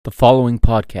The following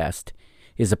podcast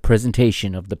is a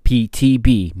presentation of the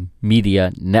PTB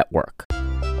Media Network. Silver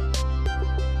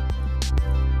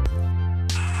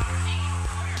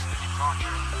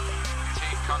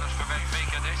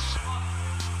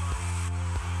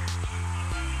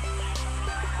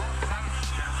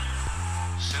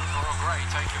or grey,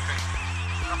 take your pick.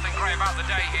 Nothing grey about the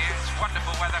day here. It's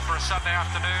wonderful weather for a Sunday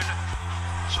afternoon,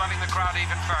 swelling the crowd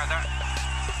even further.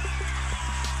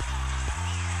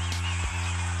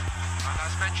 And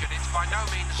as mentioned, it's by no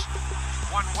means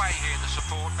one way here, the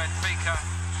support. Benfica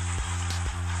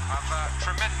have a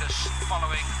tremendous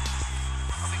following.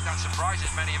 I think that surprises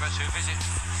many of us who visit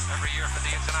every year for the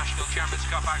International Champions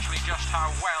Cup, actually just how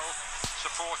well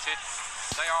supported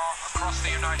they are across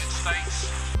the United States.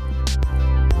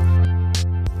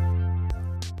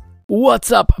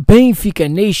 What's up, Benfica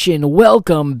Nation?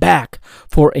 Welcome back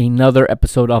for another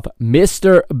episode of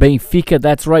Mr. Benfica.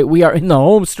 That's right, we are in the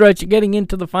home stretch, getting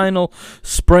into the final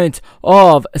sprint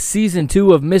of Season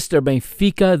 2 of Mr.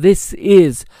 Benfica. This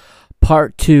is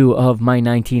Part 2 of my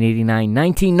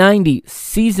 1989-1990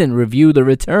 season review, the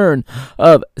return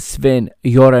of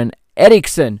Sven-Göran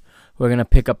Eriksson. We're going to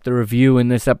pick up the review in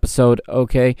this episode,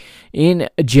 okay, in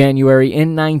January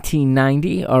in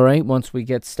 1990, all right? Once we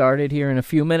get started here in a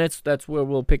few minutes, that's where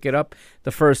we'll pick it up.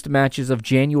 The first matches of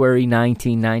January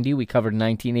 1990. We covered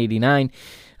 1989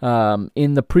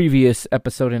 in the previous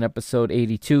episode, in episode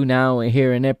 82. Now,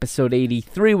 here in episode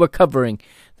 83, we're covering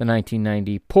the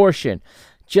 1990 portion.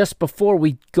 Just before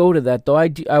we go to that, though,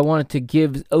 I wanted to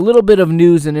give a little bit of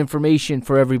news and information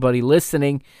for everybody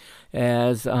listening,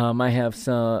 as I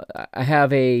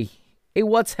have a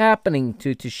what's happening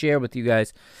to share with you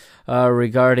guys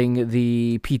regarding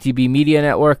the PTB Media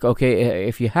Network. Okay,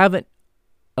 if you haven't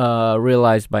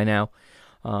realized by now,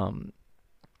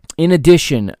 in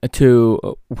addition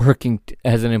to working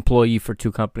as an employee for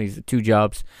two companies, two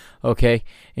jobs, okay,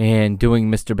 and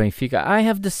doing Mr. Benfica, I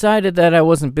have decided that I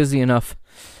wasn't busy enough,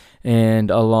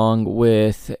 and along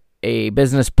with a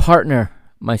business partner,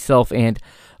 myself and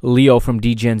Leo from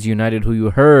DGens United, who you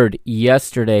heard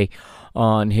yesterday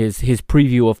on his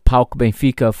preview of PAOK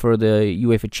Benfica for the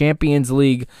UEFA Champions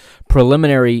League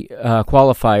preliminary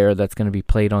qualifier that's going to be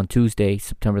played on Tuesday,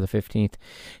 September the 15th.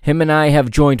 Him and I have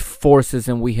joined forces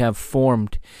and we have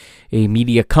formed a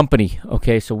media company.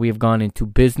 Okay, so we have gone into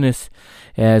business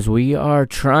as we are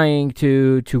trying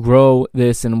to grow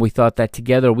this, and we thought that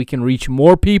together we can reach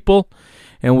more people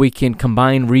and we can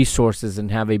combine resources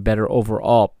and have a better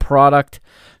overall product.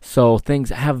 So things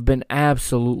have been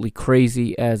absolutely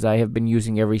crazy, as I have been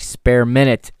using every spare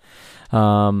minute,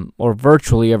 or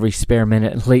virtually every spare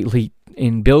minute lately,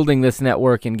 in building this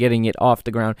network and getting it off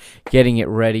the ground, getting it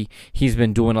ready. He's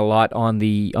been doing a lot on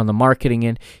the marketing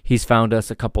end. He's found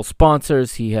us a couple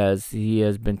sponsors. He has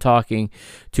been talking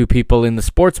to people in the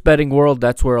sports betting world.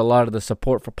 That's where a lot of the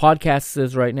support for podcasts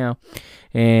is right now.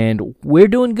 And we're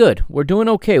doing good. We're doing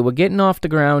okay. We're getting off the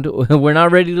ground. We're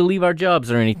not ready to leave our jobs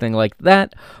or anything like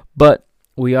that, but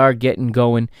we are getting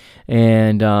going,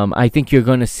 and I think you're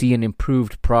going to see an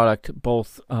improved product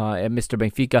both at Mr.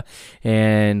 Benfica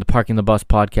and the Parking the Bus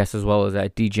podcast, as well as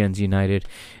at DGens United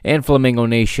and Flamingo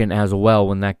Nation as well,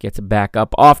 when that gets back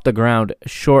up off the ground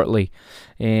shortly.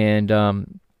 And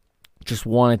just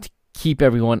wanted to keep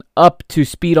everyone up to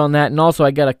speed on that. And also,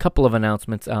 I got a couple of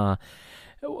announcements. I'm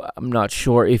not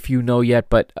sure if you know yet,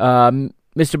 but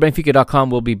MrBenfica.com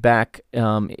will be back.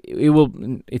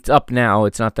 It's up now.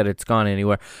 It's not that it's gone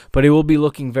anywhere, but it will be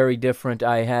looking very different.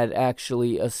 I had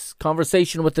actually a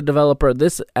conversation with the developer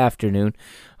this afternoon,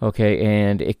 okay,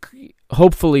 and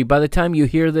hopefully by the time you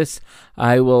hear this,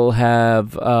 I will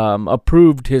have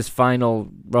approved his final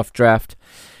rough draft,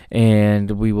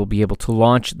 and we will be able to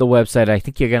launch the website. I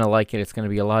think you're going to like it. It's going to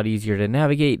be a lot easier to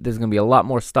navigate. There's going to be a lot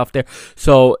more stuff there.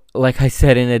 So, like I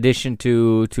said, in addition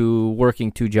to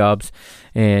working two jobs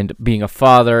and being a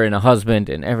father and a husband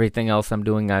and everything else I'm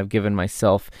doing, I've given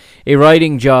myself a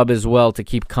writing job as well to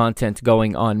keep content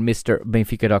going on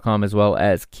MrBenfica.com, as well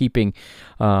as keeping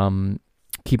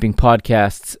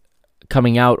podcasts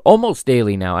coming out almost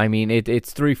daily now. I mean,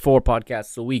 it's 3-4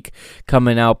 podcasts a week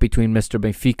coming out between Mr.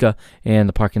 Benfica and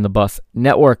the Parking the Bus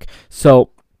network.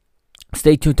 So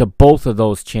stay tuned to both of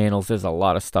those channels. There's a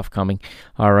lot of stuff coming.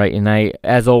 All right, and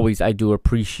as always, I do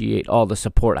appreciate all the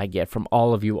support I get from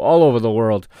all of you all over the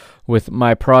world with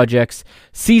my projects.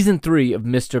 Season 3 of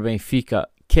Mr. Benfica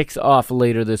kicks off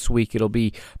later this week. It'll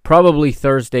be probably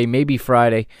Thursday, maybe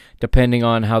Friday, depending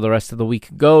on how the rest of the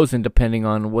week goes and depending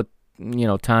on what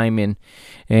time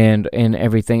and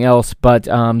everything else. But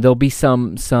there'll be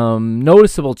some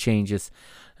noticeable changes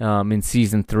in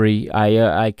season 3.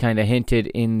 I kind of hinted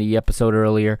in the episode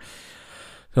earlier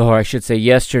or I should say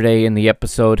yesterday in the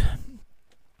episode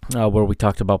where we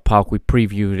talked about PAOK. We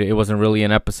previewed it. It wasn't really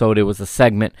an episode, it was a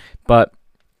segment, but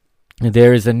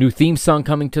there is a new theme song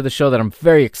coming to the show that I'm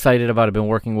very excited about. I've been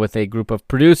working with a group of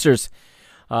producers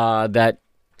that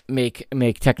make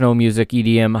techno music,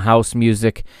 EDM, house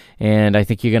music, and I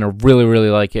think you're going to really, really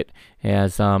like it,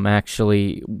 as I'm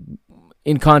actually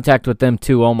in contact with them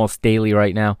too almost daily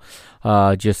right now,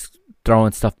 just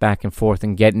throwing stuff back and forth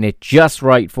and getting it just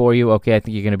right for you. Okay, I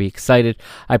think you're going to be excited.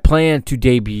 I plan to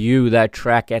debut that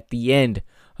track at the end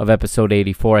of episode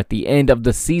 84, at the end of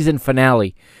the season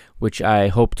finale, which I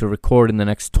hope to record in the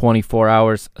next 24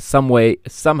 hours some way,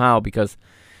 somehow, because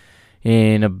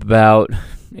in about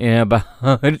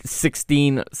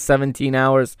 16, 17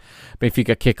 hours,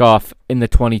 Benfica kick off in the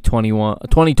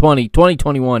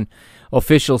 2021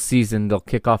 official season. They'll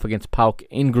kick off against PAOK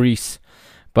in Greece,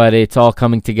 but it's all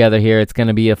coming together here. It's going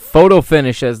to be a photo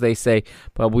finish, as they say,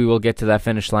 but we will get to that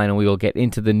finish line and we will get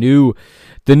into the new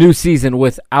season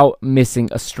without missing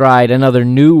a stride. Another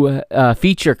new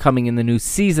feature coming in the new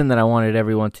season that I wanted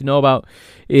everyone to know about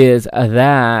is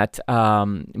that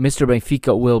Mr.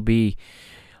 Benfica will be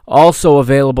also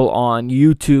available on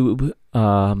YouTube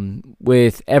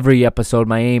with every episode.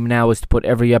 My aim now is to put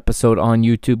every episode on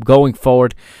YouTube going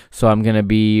forward, so I'm going to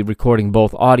be recording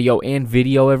both audio and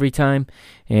video every time,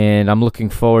 and I'm looking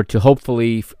forward to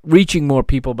hopefully reaching more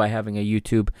people by having a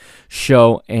YouTube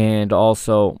show, and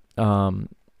also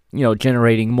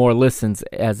generating more listens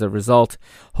as a result,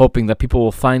 hoping that people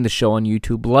will find the show on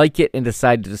YouTube, like it, and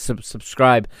decide to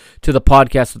subscribe to the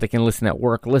podcast so they can listen at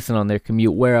work, listen on their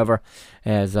commute, wherever,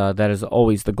 as that is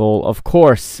always the goal, of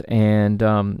course. And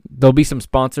there'll be some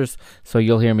sponsors, so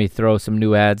you'll hear me throw some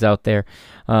new ads out there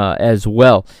as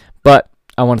well. But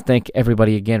I want to thank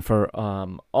everybody again for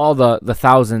all the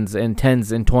thousands and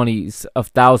tens and 20s of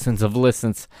thousands of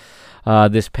listens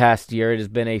this past year. It has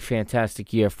been a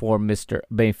fantastic year for Mr.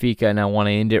 Benfica, and I want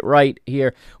to end it right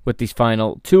here with these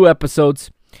final 2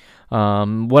 episodes. What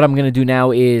I'm going to do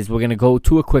now is we're going to go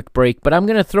to a quick break, but I'm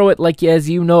going to throw it, like, as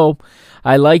you know,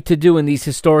 I like to do in these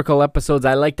historical episodes.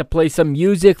 I like to play some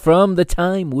music from the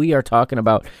time we are talking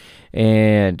about,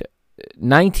 and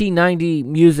 1990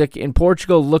 music in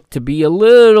Portugal looked to be a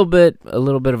little bit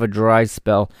of a dry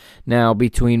spell now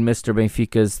between Mr.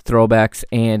 Benfica's throwbacks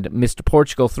and Mr.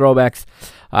 Portugal throwbacks.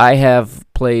 I have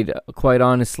played, quite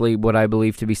honestly, what I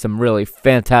believe to be some really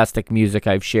fantastic music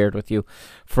I've shared with you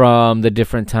from the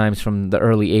different times, from the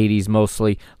early 80s,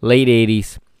 mostly late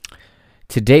 80s.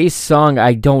 Today's song,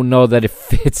 I don't know that it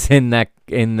fits in that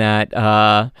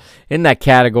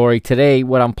category. Today,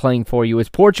 what I'm playing for you is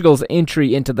Portugal's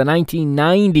entry into the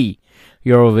 1990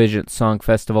 Eurovision Song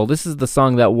Festival. This is the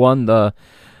song that won the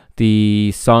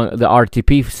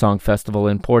RTP Song Festival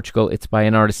in Portugal. It's by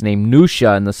an artist named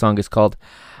Nusha, and the song is called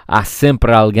Há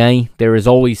Sempre Alguém. There is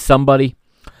always somebody.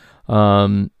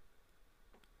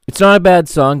 It's not a bad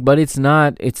song, but it's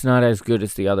not as good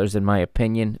as the others, in my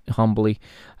opinion. Humbly,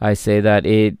 I say that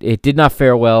it did not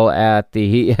fare well at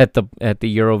the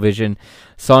Eurovision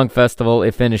Song Festival.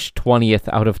 It finished 20th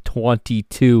out of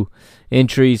 22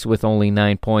 entries with only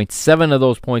 9 points. 7 of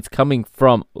those points coming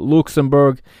from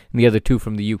Luxembourg, and the other 2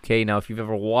 from the UK. Now, if you've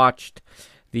ever watched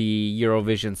the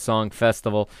Eurovision Song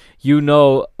Festival, you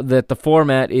know that the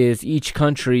format is each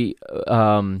country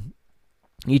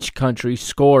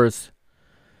scores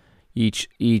each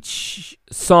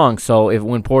song. So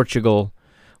when Portugal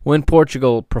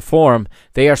perform,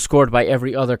 they are scored by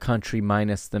every other country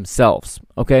minus themselves,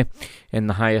 okay? And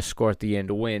the highest score at the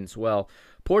end wins. Well,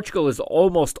 Portugal is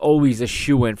almost always a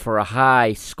shoo-in for a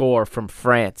high score from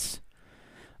France,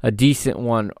 a decent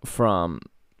one from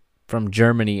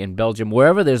Germany and Belgium,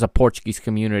 wherever there's a Portuguese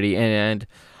community. And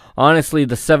honestly,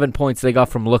 the 7 points they got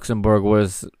from Luxembourg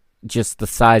was just the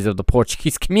size of the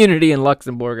Portuguese community in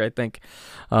Luxembourg, I think,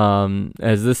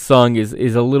 as this song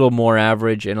is a little more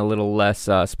average and a little less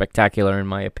spectacular, in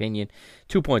my opinion.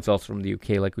 2 points also from the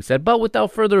UK, like we said. But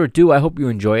without further ado, I hope you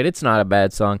enjoy it. It's not a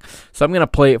bad song, so I'm going to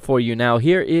play it for you now.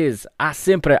 Here is Há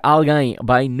Sempre Alguém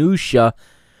by Nusha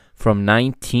from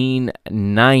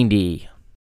 1990.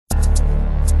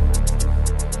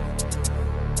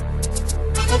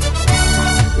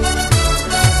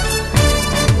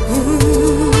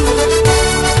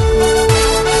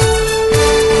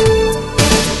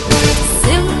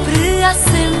 Sempre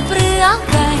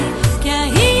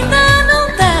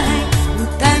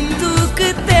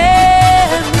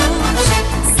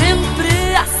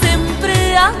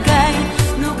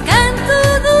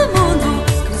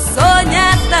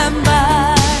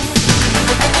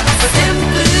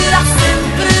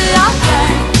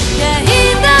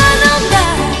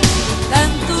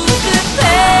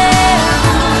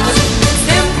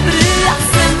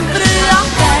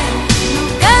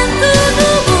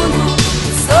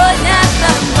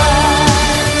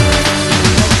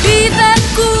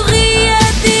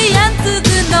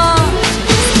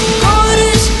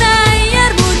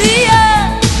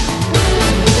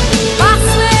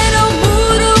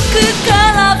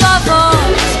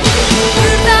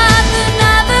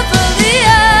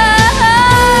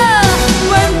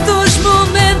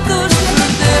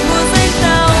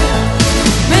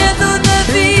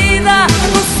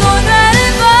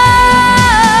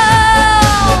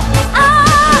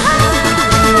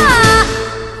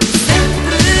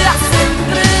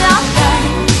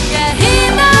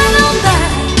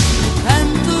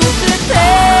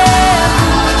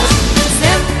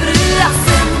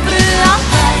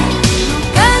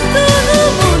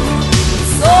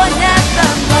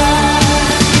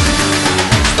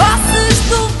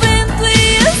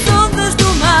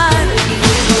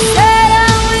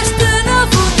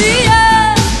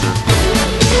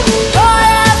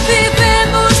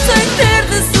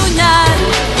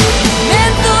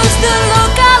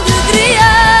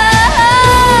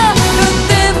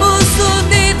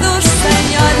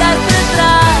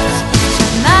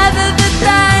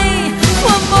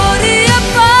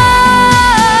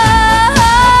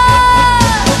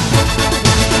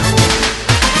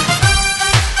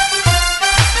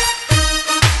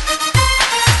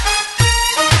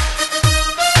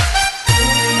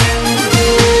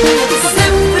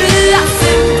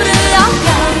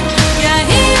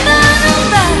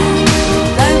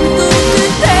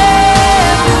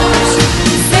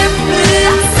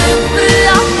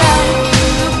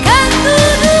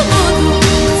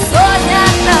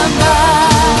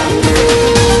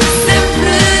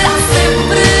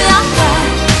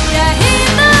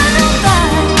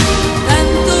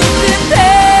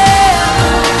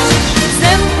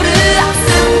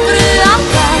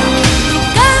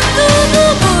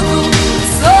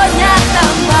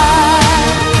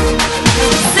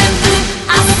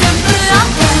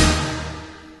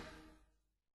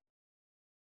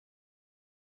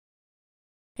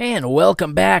And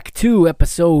welcome back to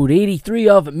episode 83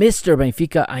 of Mr.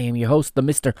 Benfica. I am your host, the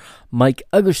Mr. Mike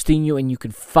Agostinho, and you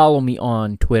can follow me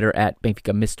on Twitter at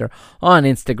Benfica Mr., on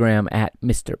Instagram at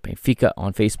Mr. Benfica,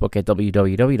 on Facebook at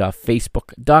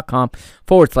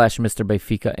www.facebook.com/Mr.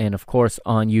 Benfica, and of course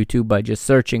on YouTube by just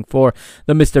searching for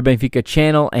the Mr. Benfica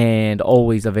channel, and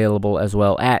always available as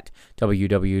well at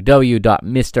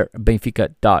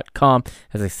www.mrbenfica.com.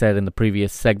 As I said in the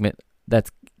previous segment,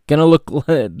 it's gonna look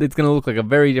like a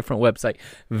very different website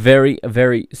very,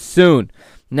 very soon.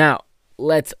 Now,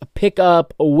 let's pick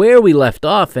up where we left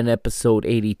off in episode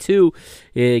 82.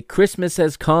 Christmas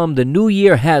has come, the new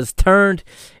year has turned,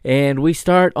 and we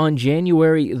start on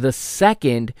January the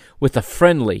 2nd with a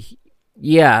friendly.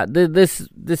 Yeah, this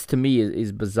to me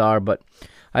is bizarre, but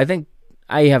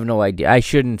I have no idea. I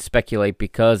shouldn't speculate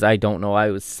because I don't know.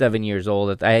 I was 7 years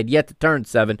old. I had yet to turn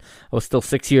 7. I was still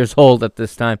 6 years old at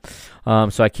this time,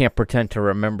 so I can't pretend to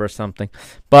remember something.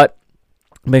 But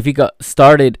Benfica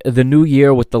started the new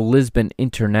year with the Lisbon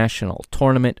International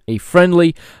Tournament, a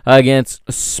friendly against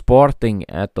Sporting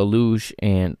at the Luz,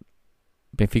 and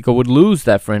Benfica would lose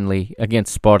that friendly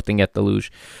against Sporting at the Luz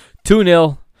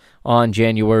 2-0. On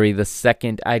January the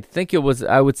 2nd. I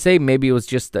would say maybe it was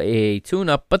just a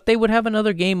tune-up, but they would have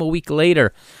another game a week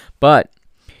later. But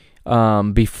after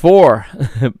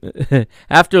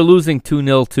losing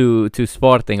 2-0 to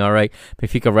Sporting, all right,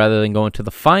 Benfica, rather than going to the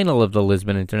final of the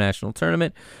Lisbon International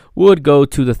Tournament, would go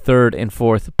to the 3rd and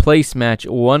 4th place match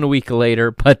 1 week later.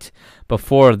 But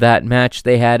before that match,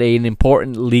 they had an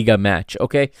important Liga match,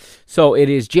 okay? So it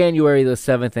is January the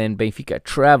 7th, and Benfica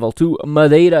travel to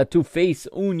Madeira to face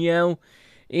União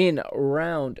in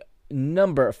round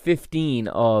number 15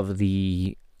 of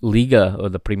the Liga, or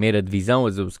the Primeira Divisão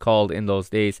as it was called in those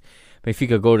days.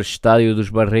 Benfica go to Estádio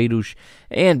dos Barreiros,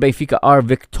 and Benfica are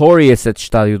victorious at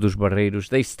Estádio dos Barreiros.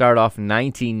 They start off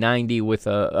 1990 with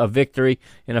a victory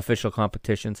in official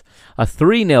competitions, a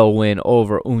 3-0 win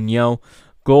over União.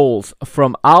 Goals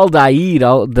from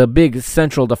Aldair, the big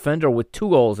central defender, with 2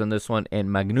 goals in this one, and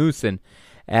Magnussen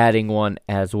adding 1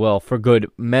 as well for good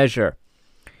measure.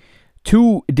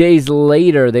 2 days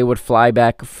later, they would fly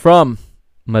back from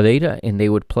Madeira, and they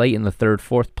would play in the 3rd,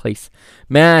 4th place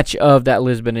match of that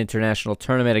Lisbon International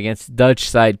Tournament against Dutch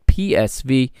side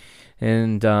PSV,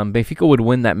 and Benfica would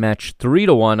win that match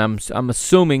 3-1. I'm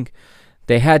assuming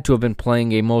they had to have been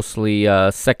playing a mostly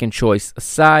second choice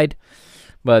side,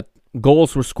 but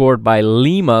goals were scored by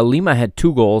Lima. Lima had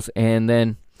 2 goals, and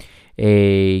then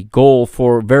a goal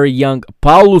for very young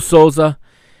Paulo Sousa.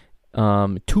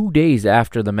 2 days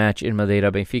after the match in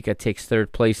Madeira, Benfica takes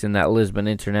 3rd place in that Lisbon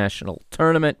International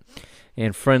Tournament,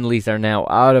 and friendlies are now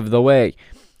out of the way.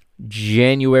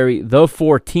 January the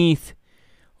 14th,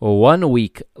 1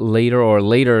 week later, or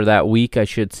later that week, I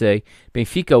should say,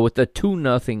 Benfica with a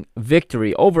 2-0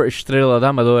 victory over Estrela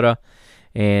da Amadora,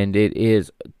 and it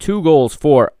is 2 goals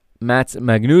for Mats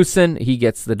Magnussen. He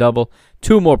gets the double.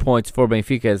 2 more points for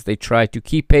Benfica as they try to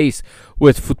keep pace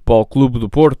with Futebol Clube do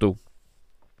Porto.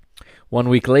 1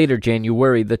 week later,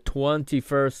 January the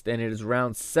 21st, and it is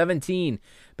round 17.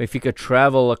 Benfica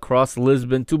travel across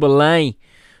Lisbon to Belém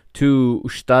to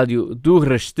Estádio do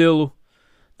Restelo,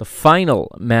 the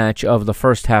final match of the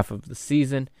first half of the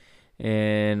season.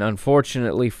 And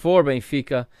unfortunately for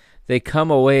Benfica, they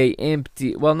come away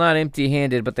empty. Well, not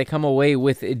empty-handed, but they come away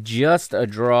with just a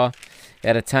draw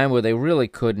at a time where they really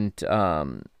couldn't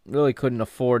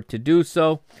afford to do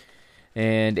so.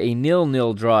 And a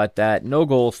 0-0 draw at that. No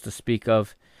goals to speak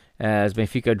of as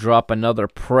Benfica drop another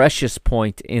precious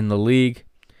point in the league.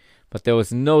 But there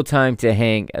was no time to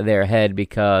hang their head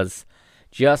because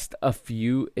just a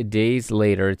few days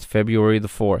later, it's February the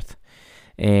 4th,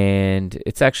 and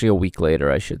it's actually a week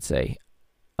later, I should say,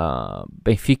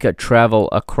 Benfica travel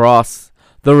across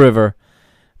the river.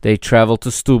 They travel to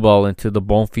Setúbal into the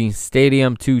Bonfim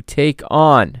Stadium to take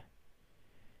on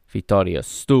Vitória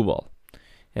Setúbal.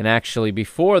 And actually,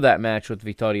 before that match with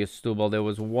Vitória Setúbal, there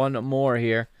was one more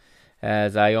here,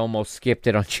 as I almost skipped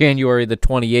it on January the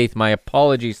 28th. My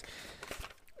apologies.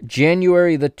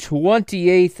 January the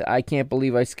 28th, I can't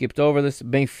believe I skipped over this.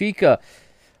 Benfica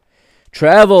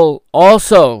travel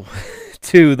also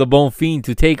to the Bonfim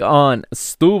to take on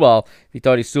Setúbal,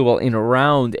 Vitória Setúbal, in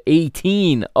round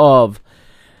 18 of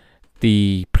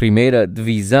the Primeira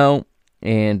Divisão.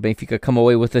 And Benfica come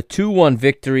away with a 2-1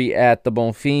 victory at the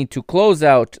Bonfim to close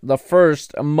out the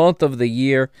first month of the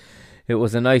year. It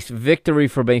was a nice victory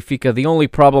for Benfica. The only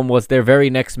problem was their very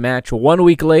next match 1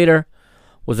 week later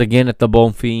was again at the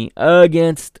Bonfim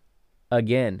against,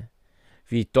 again,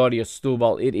 Vitória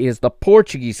Setúbal. It is the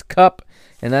Portuguese Cup,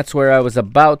 and that's where I was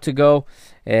about to go.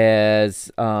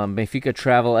 as Benfica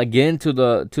travel again to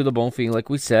the Bonfim, like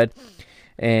we said,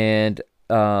 and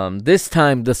this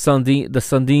time the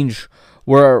Sandins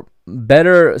were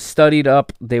better studied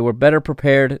up. They were better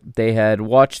prepared. They had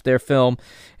watched their film,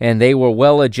 and they were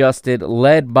well adjusted,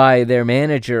 led by their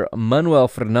manager Manuel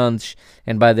Fernandes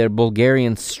and by their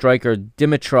Bulgarian striker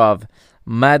Dimitrov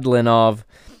Madlinov.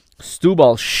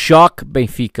 Setúbal shock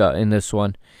Benfica in this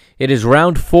one. It is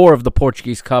round 4 of the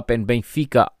Portuguese Cup, and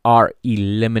Benfica are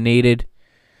eliminated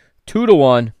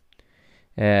 2-1.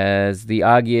 As the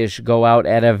Águias go out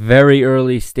at a very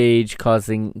early stage,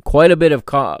 causing quite a bit of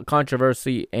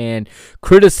controversy and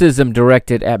criticism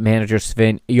directed at manager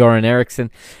Sven-Göran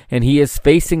Eriksson. And he is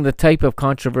facing the type of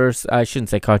controversy, I shouldn't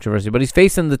say controversy, but he's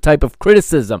facing the type of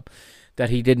criticism that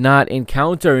he did not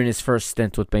encounter in his first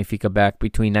stint with Benfica back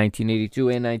between 1982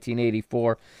 and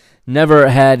 1984. Never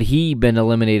had he been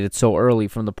eliminated so early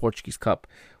from the Portuguese Cup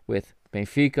with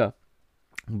Benfica.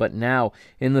 But now,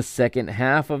 in the second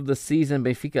half of the season,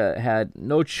 Benfica had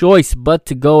no choice but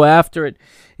to go after it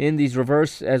in these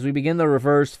as we begin the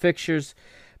reverse fixtures.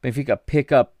 Benfica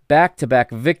pick up back-to-back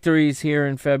victories here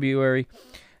in February,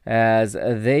 as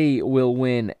they will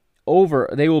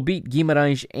beat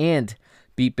Guimarães and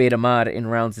beat Beira-Mar in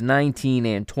rounds 19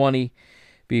 and 20,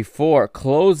 before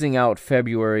closing out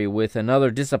February with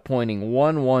another disappointing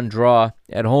 1-1 draw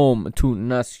at home to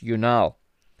Nacional.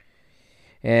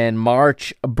 And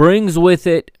March brings with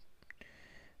it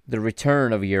the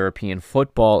return of European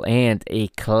football and a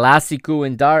Clásico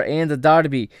and a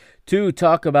derby to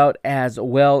talk about as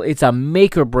well. It's a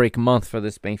make-or-break month for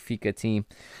this Benfica team.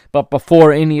 But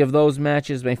before any of those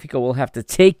matches, Benfica will have to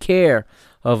take care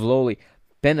of lowly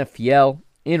Penafiel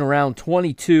in round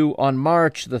 22 on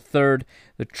March the 3rd.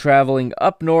 They're traveling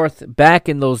up north. Back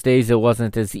in those days, it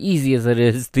wasn't as easy as it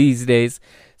is these days.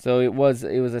 So it was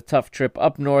a tough trip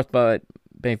up north, but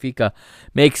Benfica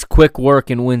makes quick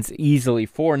work and wins easily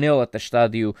 4-0 at the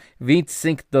Estádio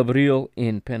 25 de Abril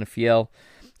in Penafiel.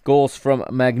 Goals from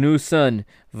Magnusson,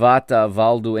 Vata,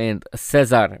 Valdo, and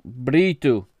Cesar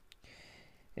Brito.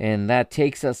 And that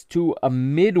takes us to a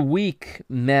midweek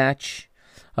match,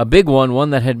 a big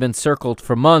one that had been circled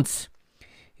for months.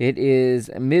 It is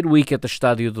midweek at the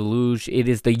Estádio da Luz. It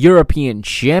is the European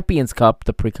Champions Cup,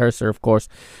 the precursor, of course,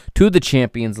 to the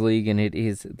Champions League, and it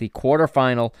is the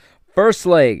quarterfinal. First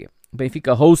leg,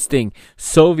 Benfica hosting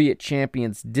Soviet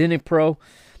champions Dnipro.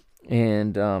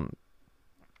 And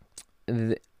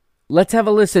let's have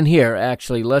a listen here,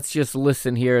 actually. Let's just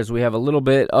listen here as we have a little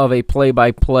bit of a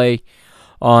play-by-play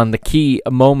on the key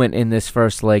moment in this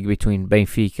first leg between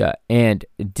Benfica and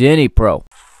Dnipro.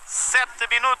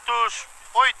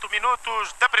 8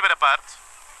 minutos da primeira parte.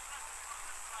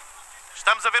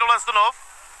 Estamos a ver o lance de novo.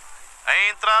 A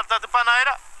entrada de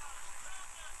Paneira.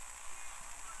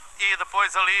 E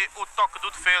depois ali o toque do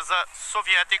defesa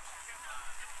soviético,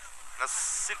 na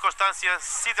circunstância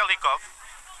Sidelikov.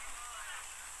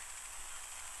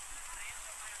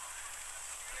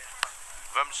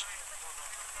 Vamos.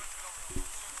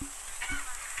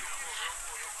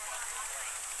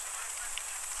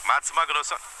 Mats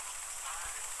Magnusson.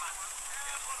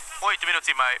 8 minutos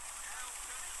e meio.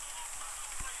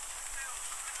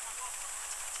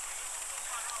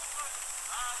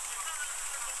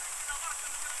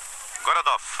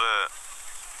 Goradov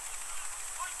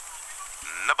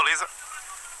na baliza.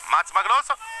 Mats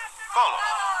Magnusson. Golo.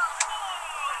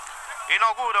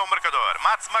 Inaugura o marcador.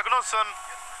 Mats Magnusson,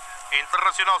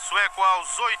 internacional sueco, aos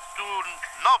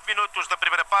 9 minutos da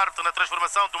primeira parte, na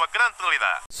transformação de uma grande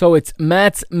penalidade. So it's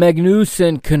Mats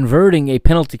Magnusson converting a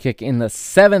penalty kick in the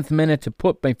 7th minute to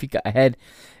put Benfica ahead.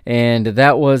 And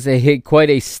that was quite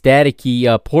a staticky,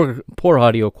 poor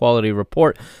audio quality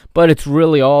report. But it's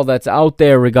really all that's out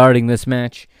there regarding this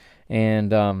match.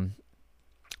 And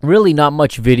really not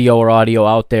much video or audio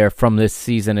out there from this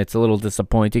season. It's a little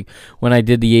disappointing. When I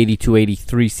did the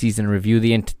 82-83 season review,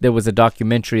 there was a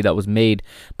documentary that was made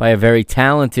by a very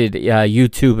talented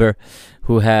YouTuber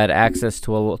who had access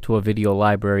to a video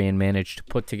library and managed to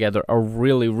put together a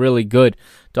really, really good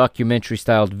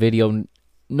documentary-styled video.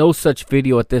 No such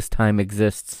video at this time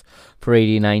exists for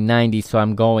 89-90, so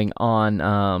I'm going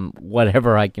on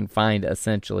whatever I can find,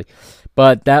 essentially.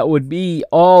 But that would be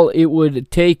all it would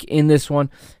take in this one,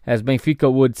 as Benfica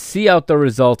would see out the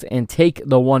result and take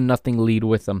the 1-0 lead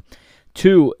with them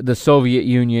to the Soviet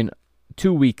Union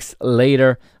 2 weeks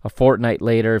later, a fortnight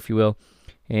later, if you will.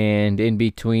 And in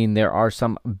between, there are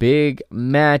some big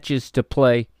matches to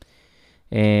play.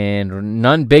 And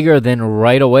none bigger than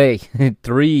right away,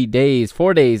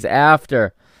 4 days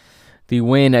after the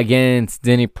win against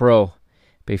Dnipro,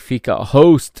 Benfica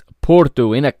host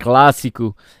Porto in a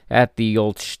Clásico at the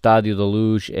old Estádio da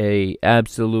Luz, a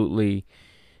absolutely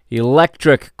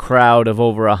electric crowd of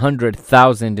over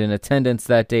 100,000 in attendance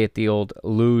that day at the old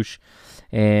Luz.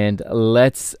 And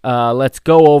let's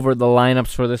go over the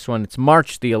lineups for this one. It's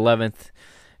March the 11th,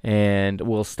 and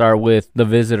we'll start with the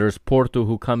visitors, Porto,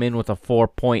 who come in with a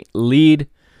 4-point lead,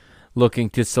 looking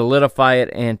to solidify it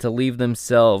and to leave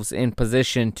themselves in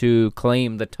position to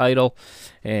claim the title.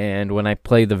 And when I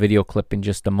play the video clip in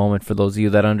just a moment, for those of you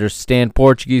that understand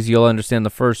Portuguese, you'll understand the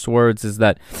first words is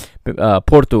that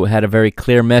Porto had a very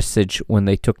clear message when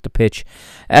they took the pitch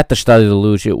at the Estádio da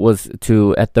Luz. It was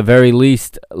to, at the very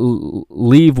least,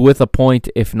 leave with a point,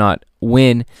 if not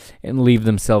win, and leave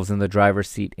themselves in the driver's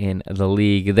seat in the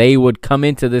league. They would come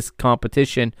into this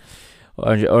competition,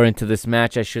 or into this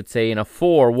match, I should say, in a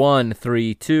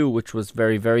 4-1-3-2, which was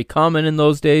very, very common in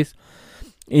those days.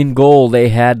 In goal, they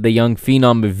had the young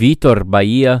phenom Vitor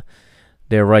Bahia.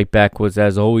 Their right back was,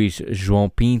 as always, João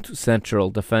Pinto.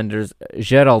 Central defenders,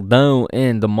 Geraldão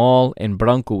and Damal, and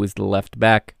Branco is the left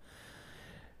back.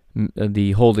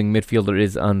 The holding midfielder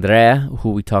is André,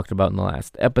 who we talked about in the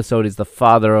last episode. Is the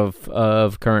father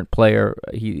of current player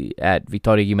at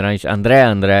Vitória Guimarães,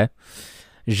 André.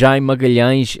 Jaime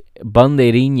Magalhães,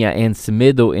 Bandeirinha, and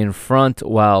Semedo in front,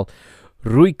 while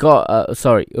Rui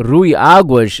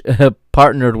Águas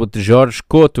partnered with Jorge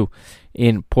Couto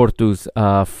in Porto's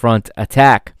front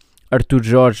attack. Artur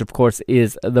Jorge, of course,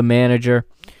 is the manager.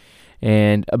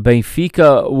 And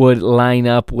Benfica would line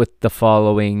up with the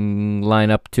following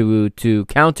lineup to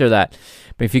counter that.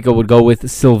 Benfica would go with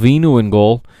Silvino in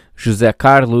goal, José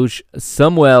Carlos,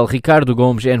 Samuel, Ricardo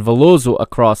Gomes, and Veloso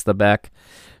across the back.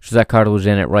 José Carlos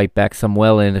in at right back.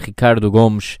 Samuel and Ricardo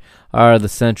Gomes are the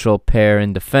central pair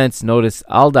in defense. Notice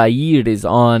Aldair is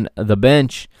on the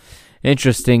bench.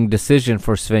 Interesting decision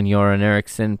for Sven-Göran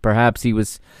Eriksson. Perhaps he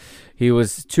was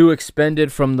too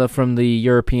expended from the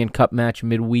European Cup match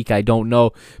midweek. I don't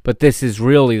know, but this is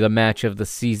really the match of the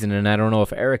season, and I don't know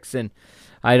if Eriksson.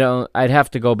 I'd have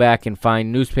to go back and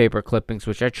find newspaper clippings,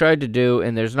 which I tried to do,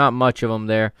 and there's not much of them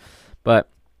there, but.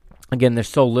 Again, there's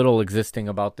so little existing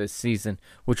about this season,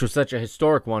 which was such a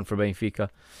historic one for Benfica.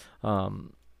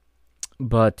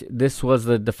 But this was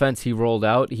the defense he rolled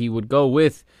out. He would go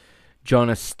with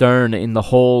Jonas Stern in the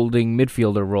holding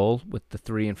midfielder role, with the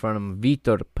three in front of him,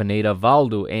 Vitor, Pineda,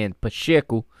 Valdo, and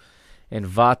Pacheco. And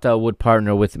Vata would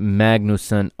partner with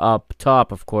Magnusson up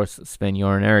top. Of course,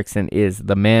 Sven-Göran Eriksson is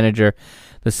the manager.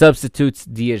 The substitutes,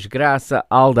 Dias Graça,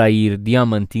 Aldair,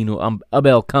 Diamantino,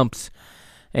 Abel Camps,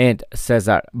 and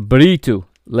Cesar Brito.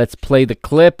 Let's play the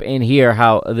clip and hear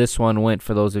how this one went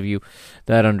for those of you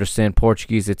that understand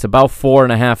Portuguese. It's about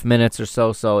 4.5 minutes or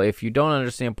so, so if you don't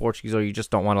understand Portuguese or you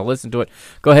just don't want to listen to it,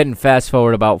 go ahead and fast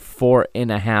forward about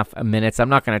 4.5 minutes. I'm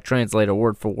not going to translate it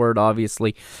word for word,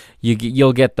 obviously.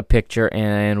 You'll get the picture,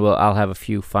 and I'll have a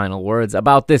few final words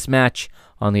about this match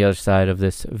on the other side of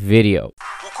this video.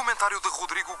 O comentário de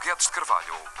Rodrigo Guedes de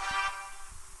Carvalho.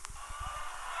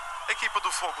 A equipa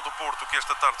do Fogo do Porto, que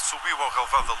esta tarde subiu ao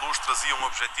relevado da Luz, trazia um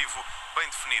objetivo bem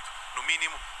definido. No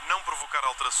mínimo, não provocar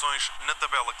alterações na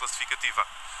tabela classificativa.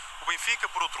 O Benfica,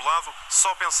 por outro lado,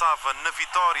 só pensava na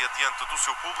vitória diante do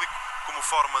seu público como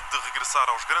forma de regressar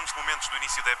aos grandes momentos do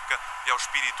início da época e ao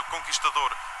espírito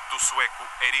conquistador do sueco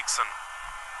Eriksson.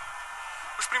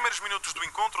 Os primeiros minutos do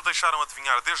encontro deixaram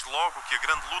adivinhar desde logo que a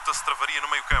grande luta se travaria no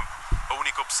meio-campo. A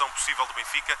única opção possível do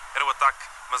Benfica era o ataque,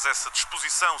 mas essa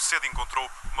disposição cedo encontrou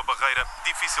uma barreira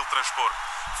difícil de transpor.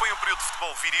 Foi um período de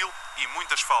futebol viril e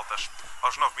muitas faltas.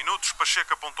 Aos 9 minutos,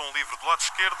 Pacheco apontou um livre do lado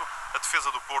esquerdo, a defesa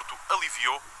do Porto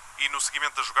aliviou e no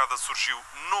seguimento da jogada surgiu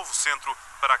novo centro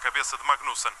para a cabeça de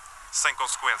Magnusson, sem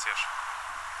consequências.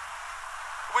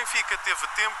 O Benfica teve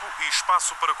tempo e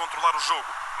espaço para controlar o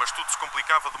jogo, mas tudo se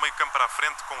complicava do meio campo para a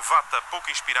frente, com Vata pouco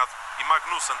inspirado e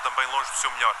Magnusson também longe do seu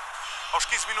melhor. Aos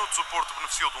 15 minutos o Porto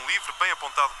beneficiou de um livre bem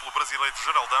apontado pelo brasileiro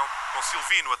Geraldão, com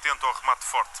Silvino atento ao remate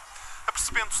forte.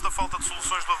 Apercebendo-se da falta de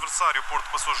soluções do adversário, o Porto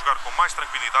passou a jogar com mais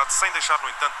tranquilidade, sem deixar, no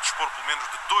entanto, dispor pelo menos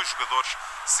de 2 jogadores,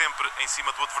 sempre em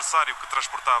cima do adversário que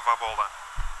transportava a bola.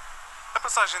 A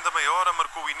passagem da meia hora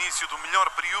marcou o início do melhor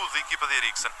período da equipa de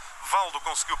Eriksson. Valdo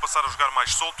conseguiu passar a jogar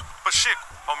mais solto,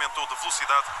 Pacheco aumentou de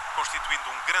velocidade, constituindo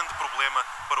um grande problema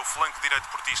para o flanco direito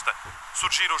portista.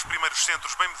 Surgiram os primeiros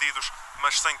centros bem medidos,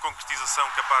 mas sem concretização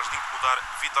capaz de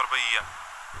incomodar Vitor Bahia.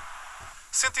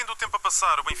 Sentindo o tempo a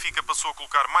passar, o Benfica passou a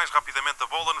colocar mais rapidamente a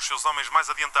bola nos seus homens mais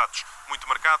adiantados. Muito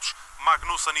marcados,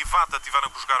 Magnusson e Vata tiveram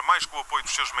que jogar mais com o apoio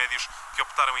dos seus médios, que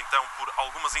optaram então por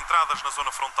algumas entradas na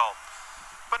zona frontal.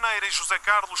 Paneira e José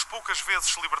Carlos poucas vezes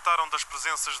se libertaram das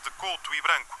presenças de Couto e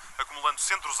Branco, acumulando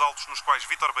centros altos nos quais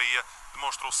Vitor Bahia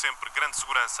demonstrou sempre grande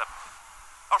segurança.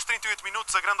 Aos 38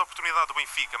 minutos, a grande oportunidade do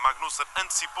Benfica. Magnussen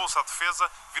antecipou-se à defesa,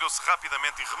 virou-se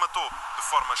rapidamente e rematou de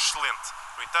forma excelente.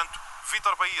 No entanto,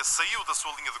 Vítor Bahia saiu da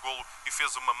sua linha de golo e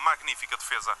fez uma magnífica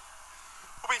defesa.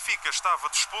 O Benfica estava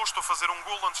disposto a fazer um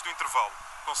golo antes do intervalo.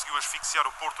 Conseguiu asfixiar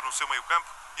o Porto no seu meio-campo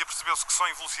e apercebeu-se que só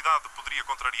em velocidade poderia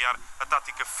contrariar a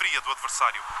tática fria do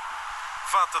adversário.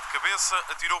 Vata de cabeça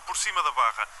atirou por cima da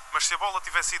barra, mas se a bola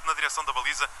tivesse ido na direção da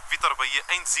baliza, Vítor Bahia,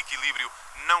 em desequilíbrio,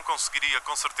 não conseguiria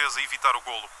com certeza evitar o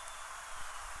golo.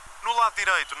 No lado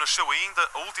direito nasceu ainda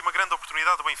a última grande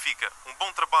oportunidade do Benfica. Um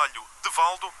bom trabalho de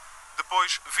Valdo,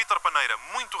 depois Vítor Paneira,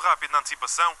 muito rápido na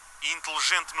antecipação e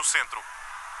inteligente no centro.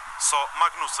 Só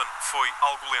Magnussen foi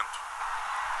algo lento.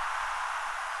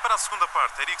 Para a segunda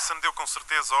parte, Eriksen deu com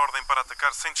certeza a ordem para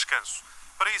atacar sem descanso.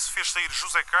 Para isso fez sair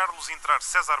José Carlos e entrar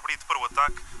César Brito para o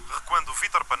ataque, recuando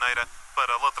Vítor Paneira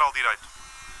para lateral direito.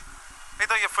 A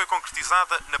ideia foi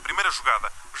concretizada na primeira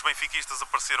jogada. Os benfiquistas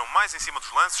apareceram mais em cima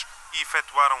dos lances e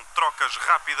efetuaram trocas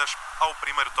rápidas ao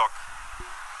primeiro toque.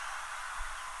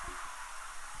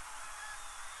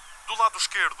 Do lado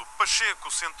esquerdo,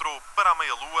 Pacheco centrou para a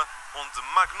meia-lua, onde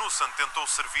Magnussen tentou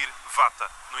servir Vata.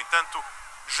 No entanto,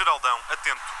 Geraldão,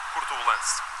 atento, cortou o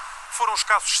lance. Foram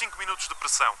escassos 5 minutos de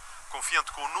pressão.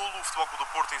 Confiante com o nulo, o Futebol Clube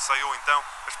do Porto ensaiou então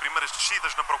as primeiras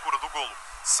descidas na procura do golo.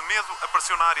 Semedo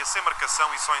apareceu na área sem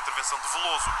marcação e só a intervenção de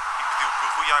Veloso impediu que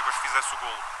Rui Águas fizesse o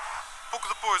golo. Pouco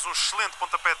depois, um excelente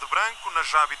pontapé de Branco, na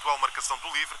já habitual marcação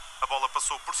do livre, a bola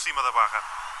passou por cima da barra.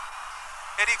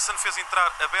 Eriksen fez entrar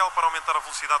Abel para aumentar a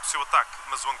velocidade do seu ataque,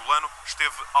 mas o angolano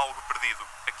esteve algo perdido.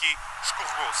 Aqui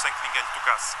escorregou sem que ninguém lhe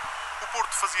tocasse. O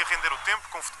Porto fazia render o tempo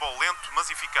com futebol lento, mas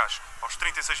eficaz. Aos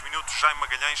 36 minutos, Jaime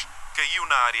Magalhães caiu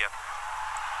na área.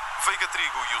 Veiga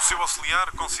Trigo e o seu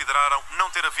auxiliar consideraram não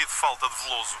ter havido falta de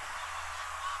Veloso.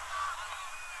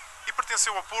 E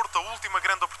pertenceu ao Porto a última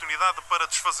grande oportunidade para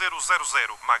desfazer o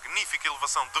 0-0. Magnífica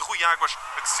elevação de Rui Águas,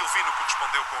 a que Silvino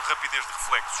correspondeu com rapidez de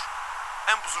reflexos.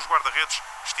 Ambos os guarda-redes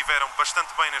estiveram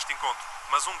bastante bem neste encontro,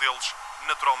 mas um deles,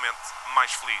 naturalmente,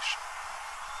 mais feliz.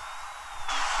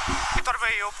 Vítor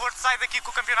Bahia, o Porto sai daqui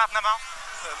com o campeonato na mão?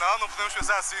 Não podemos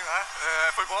pensar assim, não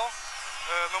é? Foi bom,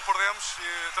 não perdemos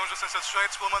e estamos bastante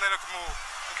satisfeitos pela maneira como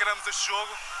encaramos este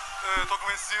jogo. Estou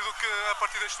convencido que a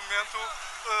partir deste momento,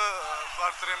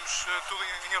 claro, teremos tudo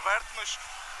em aberto, mas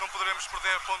não poderemos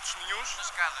perder pontos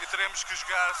nenhuns e teremos que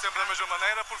jogar sempre da mesma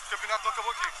maneira porque o campeonato não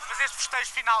acabou aqui. Mas este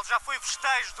festejo final já foi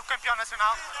festejo do campeão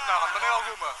nacional? Não, de maneira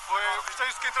alguma. Foi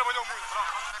festejo de quem trabalhou muito.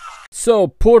 So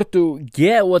Porto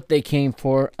get what they came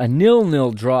for, a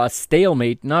 0-0 draw, a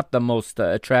stalemate, not the most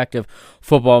attractive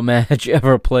football match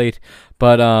ever played,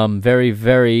 but very,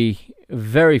 very,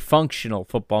 very functional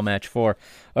football match for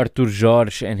Artur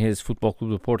Jorge and his Futebol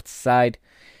Clube do Porto side.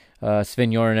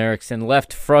 Sven-Göran Eriksson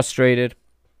left frustrated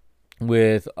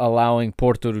with allowing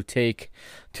Porto to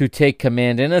take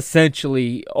command and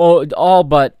essentially all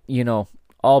but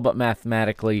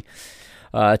mathematically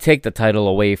take the title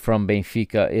away from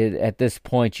Benfica. At this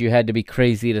point, you had to be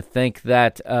crazy to think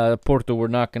that Porto were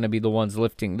not going to be the ones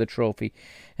lifting the trophy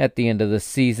at the end of the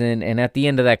season. And at the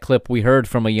end of that clip, we heard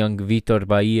from a young Vítor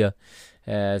Bahia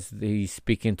as he's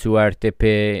speaking to RTP,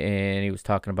 and he was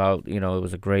talking about, it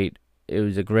was a great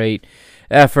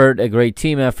effort, a great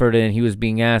team effort, and he was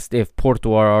being asked if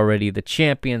Porto are already the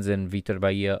champions, and Vítor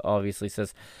Bahia obviously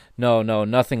says, no,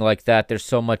 nothing like that. There's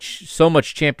so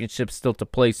much championship still to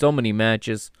play, so many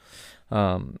matches.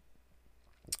 And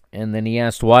then he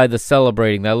asked why the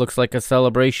celebrating. That looks like a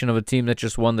celebration of a team that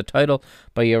just won the title.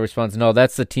 Bahia responds, no,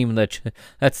 that's the team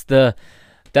that's the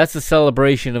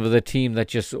celebration of the team that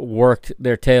just worked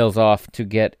their tails off to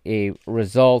get a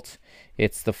result.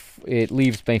 It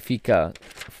leaves Benfica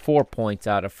 4 points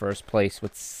out of first place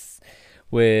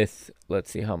with let's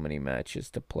see how many matches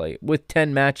to play. With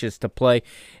 10 matches to play.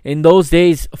 In those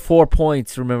days, 4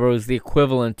 points, remember, was the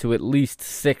equivalent to at least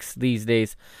 6 these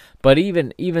days. But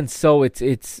even so,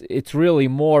 it's really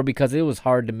more because it was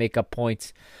hard to make up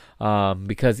points.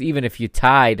 Because even if you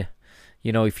tied,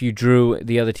 if you drew,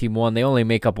 the other team won, they only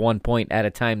make up 1 point at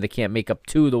a time. They can't make up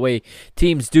 2 the way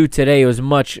teams do today. It was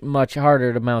much, much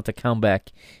harder to mount a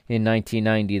comeback in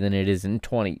 1990 than it is in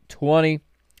 2020.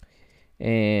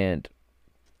 And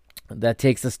that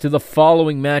takes us to the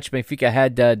following match. Benfica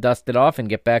had to dust it off and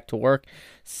get back to work.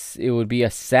 It would be a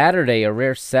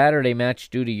rare Saturday match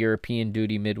due to European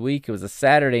duty midweek. It was a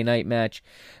Saturday night match.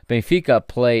 Benfica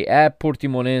play at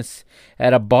Portimonense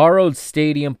at a borrowed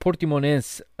stadium.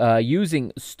 Portimonense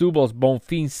using Setúbal's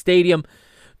Bonfim Stadium.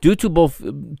 Due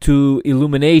to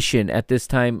illumination at this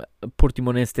time,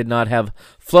 Portimonense did not have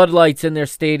floodlights in their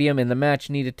stadium, and the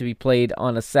match needed to be played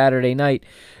on a Saturday night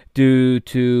due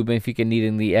to Benfica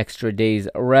needing the extra day's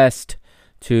rest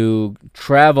to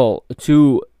travel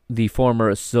to the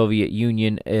former Soviet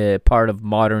Union, part of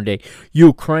modern-day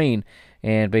Ukraine,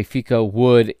 and Benfica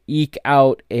would eke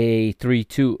out a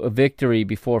 3-2 victory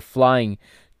before flying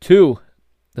to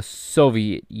the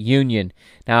Soviet Union.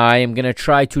 Now, I am going to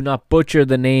try to not butcher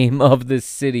the name of this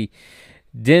city.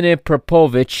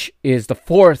 Dnipropetrovsk is the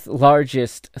fourth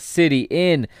largest city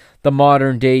in the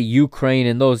modern-day Ukraine.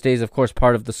 In those days, of course,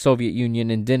 part of the Soviet Union,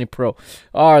 and Dnipro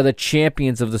are the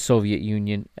champions of the Soviet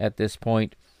Union at this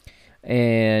point.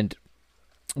 And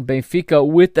Benfica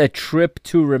with a trip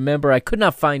to remember. I could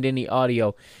not find any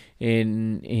audio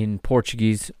in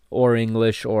Portuguese or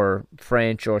English or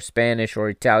French or Spanish or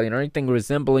Italian or anything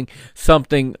resembling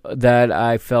something that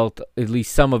I felt at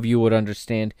least some of you would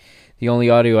understand. The only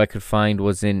audio I could find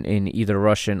was in either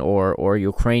Russian or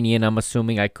Ukrainian. I'm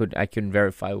assuming I couldn't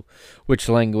verify which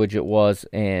language it was,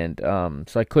 and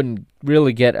so I couldn't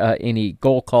really get any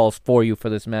goal calls for you for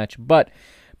this match. But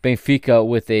Benfica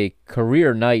with a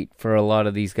career night for a lot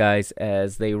of these guys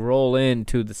as they roll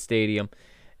into the stadium.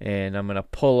 And I'm going to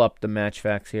pull up the match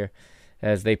facts here.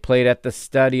 As they played at the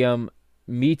Stadium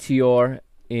Meteor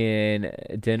in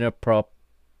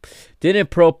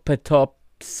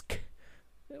Dnipropetrovsk.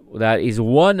 That is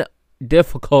one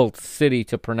difficult city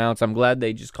to pronounce. I'm glad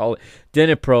they just call it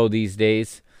Dnipro these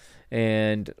days.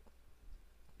 Or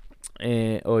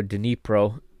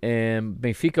Dnipro. And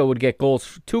Benfica would get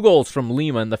two goals from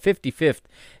Lima in the 55th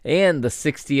and the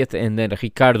 60th. And then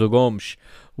Ricardo Gomes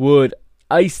would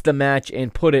ice the match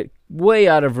and put it way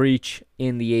out of reach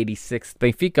in the 86th.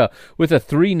 Benfica with a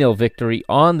 3-0 victory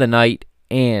on the night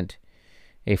and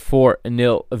a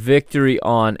 4-0 victory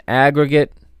on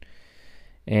aggregate.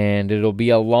 And it'll be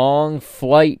a long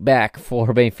flight back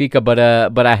for Benfica,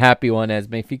 but a happy one, as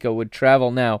Benfica would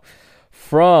travel now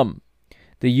from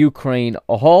the Ukraine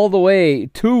all the way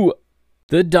to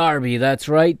the derby. That's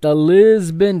right, the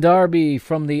Lisbon derby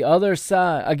from the other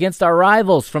side, against our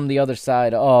rivals from the other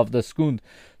side of the Skund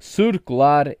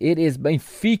Circular. It is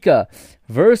Benfica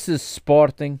versus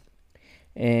Sporting,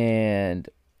 and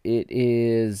it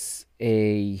is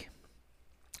a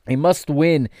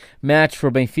must-win match for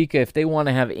Benfica if they want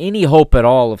to have any hope at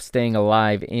all of staying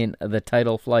alive in the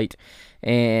title flight.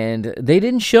 And they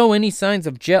didn't show any signs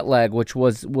of jet lag, which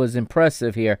was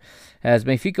impressive here, as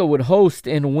Benfica would host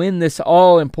and win this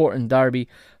all-important derby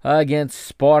against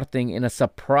Sporting in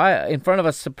front of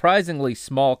a surprisingly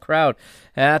small crowd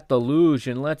at the Luge.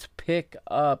 And let's pick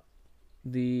up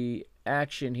the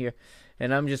action here.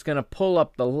 And I'm just going to pull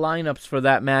up the lineups for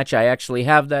that match. I actually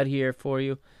have that here for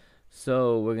you.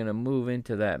 So we're going to move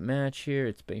into that match here.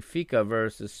 It's Benfica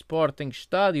versus Sporting,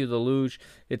 Stadio da Luz.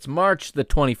 It's March the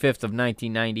 25th of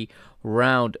 1990,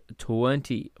 round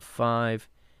 25.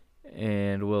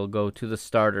 And we'll go to the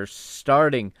starters.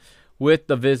 Starting with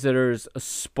the visitors,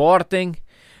 Sporting.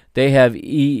 They have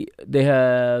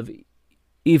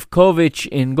Ivkovic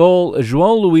in goal,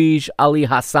 João Luís, Ali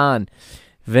Hassan,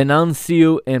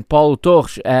 Venancio, and Paulo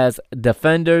Torres as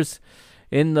defenders.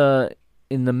 In the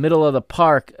middle of the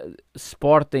park,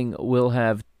 Sporting will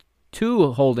have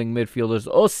two holding midfielders,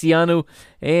 Oceano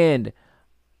and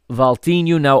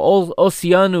Valtinho. Now,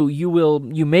 Oceano,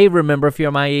 you may remember, if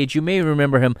you're my age, you may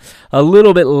remember him a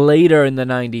little bit later in the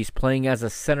 90s, playing as a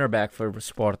center back for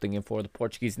Sporting and for the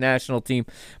Portuguese national team.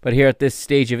 But here at this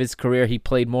stage of his career, he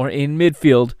played more in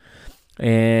midfield,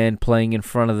 and playing in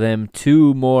front of them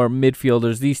two more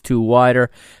midfielders, these two wider,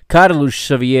 Carlos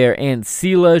Xavier and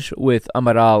Silas, with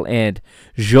Amaral and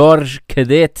Jorge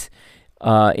Cadet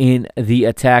in the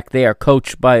attack. They are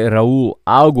coached by Raul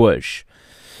Aguas.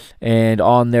 And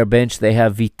on their bench, they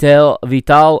have Vital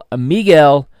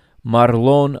Miguel,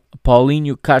 Marlon,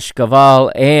 Paulinho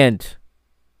Cascaval, and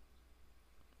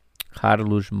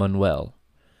Carlos Manuel.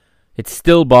 It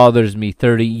still bothers me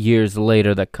 30 years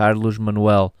later that Carlos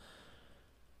Manuel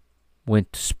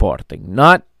went to Sporting.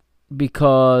 Not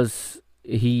because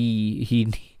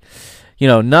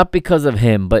not because of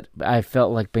him, but I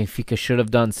felt like Benfica should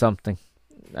have done something.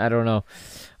 I don't know.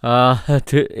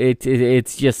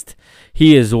 It's just,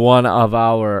 he is one of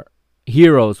our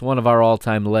heroes, one of our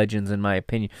all-time legends, in my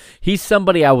opinion. He's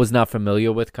somebody I was not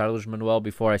familiar with, Carlos Manuel,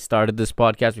 before I started this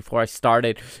podcast, before I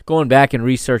started going back and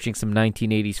researching some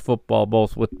 1980s football,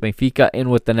 both with Benfica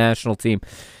and with the national team.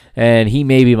 And he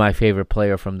may be my favorite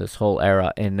player from this whole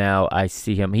era, and now I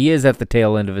see him. He is at the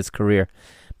tail end of his career,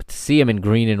 but to see him in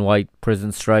green and white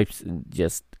prison stripes,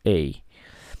 just a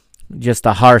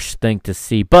harsh thing to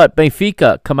see. But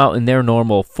Benfica come out in their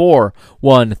normal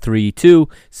 4-1-3-2.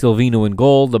 Silvino in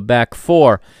goal. The back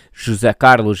four, José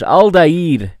Carlos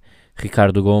Aldair,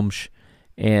 Ricardo Gomes,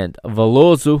 and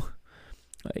Veloso.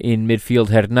 In midfield,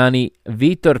 Hernani,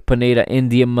 Vitor Pineda,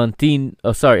 and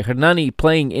Hernani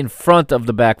playing in front of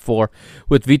the back four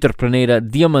with Vitor Pineda,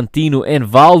 Diamantino, and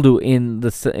Valdo in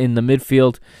the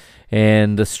midfield.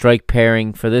 And the strike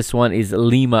pairing for this one is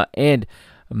Lima and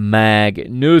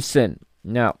Magnussen.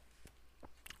 Now,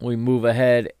 we move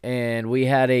ahead, and we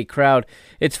had a crowd.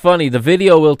 It's funny, the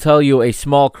video will tell you a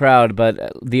small crowd, but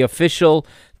the official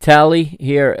tally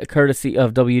here, courtesy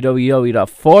of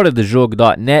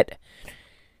www.foradejog.net,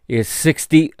 is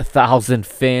 60,000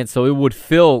 fans, so it would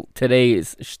fill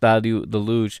today's Estádio da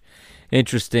Luz.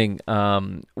 Interesting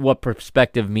what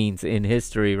perspective means in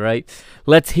history, right?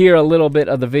 Let's hear a little bit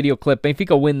of the video clip.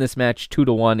 Benfica win this match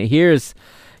 2-1.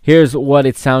 Here's what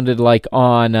it sounded like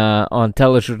on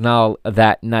Telejornal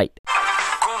that night.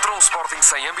 Contra Sporting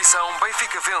sem ambição,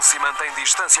 Benfica vence e mantém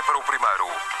distância para o primeiro.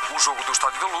 O jogo do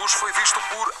Estádio da Luz foi visto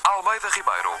por Almeida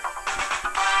Ribeiro.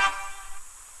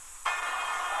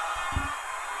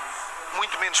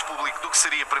 Muito menos público do que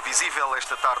seria previsível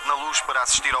esta tarde na Luz para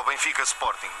assistir ao Benfica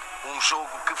Sporting. Um jogo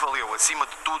que valeu, acima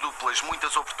de tudo, pelas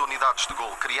muitas oportunidades de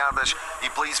gol criadas e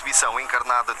pela exibição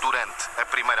encarnada durante a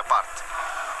primeira parte.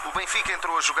 O Benfica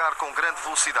entrou a jogar com grande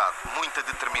velocidade, muita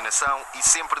determinação e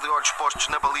sempre de olhos postos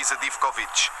na baliza de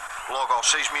Ivkovic. Logo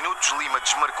aos 6 minutos, Lima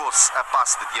desmarcou-se a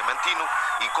passe de Diamantino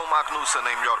e, com Magnussen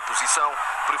em melhor posição,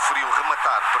 preferiu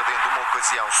rematar, perdendo uma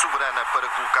ocasião soberana para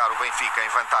colocar o Benfica em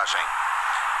vantagem.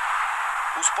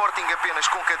 O Sporting, apenas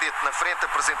com Cadete na frente,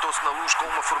 apresentou-se na Luz com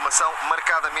uma formação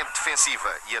marcadamente defensiva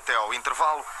e, até ao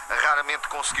intervalo, raramente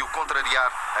conseguiu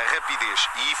contrariar a rapidez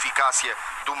e eficácia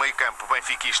do meio-campo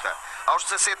benfiquista. Aos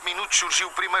 17 minutos surgiu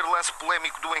o primeiro lance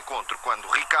polémico do encontro, quando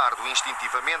Ricardo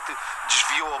instintivamente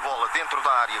desviou a bola dentro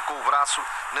da área com o braço,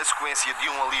 na sequência de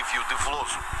um alívio de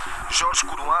Veloso. Jorge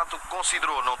Coroado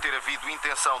considerou não ter havido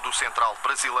intenção do central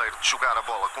brasileiro de jogar a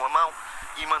bola com a mão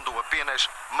e mandou apenas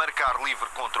marcar livre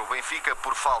contra o Benfica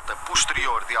por falta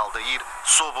posterior de Aldair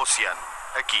sob o Oceano.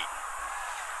 Aqui.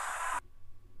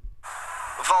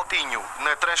 Valtinho,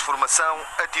 na transformação,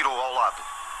 atirou ao lado.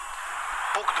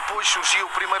 Pouco depois surgiu o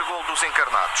primeiro gol dos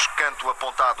encarnados. Canto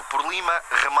apontado por Lima,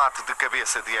 remate de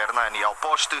cabeça de Hernani ao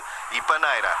poste e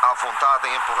Paneira à vontade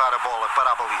em empurrar a bola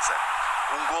para a baliza.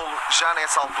 Um golo já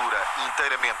nessa altura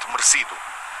inteiramente merecido.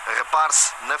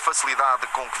 Repare-se na facilidade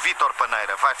com que Vítor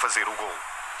Paneira vai fazer o gol.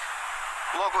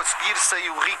 Logo a seguir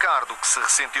saiu Ricardo, que se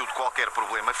ressentiu de qualquer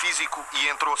problema físico, e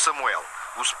entrou Samuel.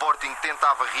 O Sporting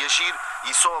tentava reagir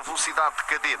e só a velocidade de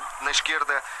Cadete na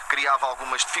esquerda criava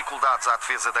algumas dificuldades à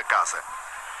defesa da casa.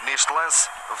 Neste lance,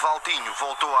 Valtinho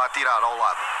voltou a atirar ao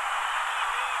lado.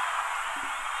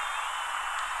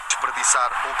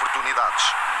 Desperdiçar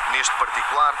oportunidades. Neste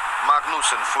particular,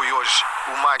 Magnussen foi hoje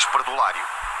o mais perdulário.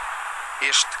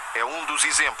 Este é um dos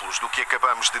exemplos do que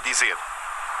acabamos de dizer.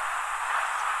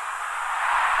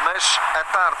 Mas a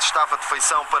tarde estava de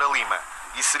feição para Lima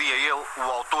e seria ele o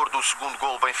autor do segundo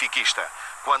gol benfiquista.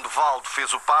 Quando Valdo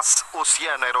fez o passe,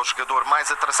 Oceano era o jogador mais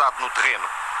atrasado no terreno.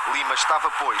 Lima estava,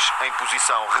 pois, em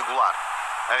posição regular.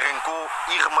 Arrancou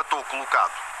e rematou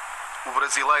colocado. O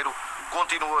brasileiro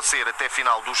continuou a ser, até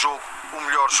final do jogo, o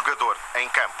melhor jogador em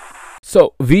campo.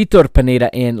 So, Vitor Pineda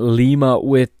and Lima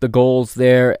with the goals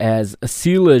there, as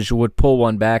Silas would pull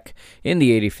one back in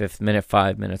the 85th minute,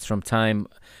 5 minutes from time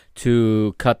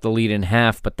to cut the lead in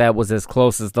half, but that was as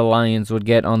close as the Lions would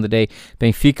get on the day.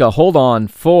 Benfica hold on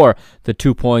for the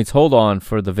 2 points, hold on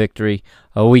for the victory.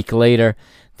 A week later,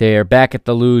 they're back at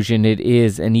the Luz, and it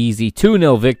is an easy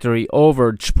 2-0 victory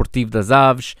over Desportivo das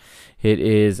Aves. It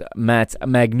is Mats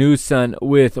Magnussen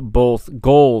with both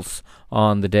goals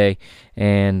on the day,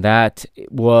 and that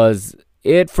was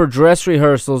it for dress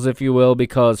rehearsals, if you will,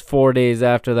 because 4 days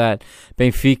after that,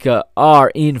 Benfica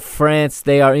are in France.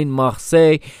 They are in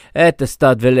Marseille at the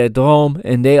Stade Vélodrome,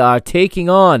 and they are taking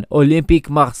on Olympique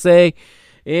Marseille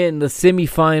in the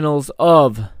semifinals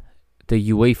of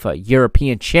the UEFA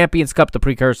European Champions Cup, the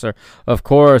precursor, of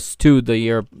course, to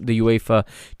the UEFA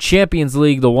Champions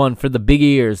League, the one for the big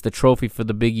ears, the trophy for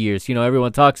the big ears. You know,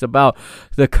 everyone talks about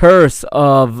the curse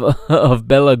of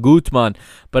Bela Gutmann,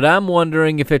 but I'm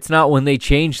wondering if it's not when they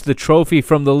changed the trophy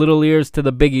from the little ears to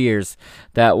the big ears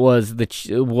that was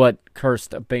what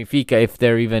cursed Benfica, if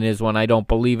there even is one. I don't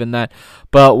believe in that.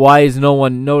 But why is no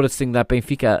one noticing that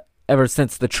Benfica, ever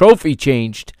since the trophy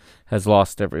changed, has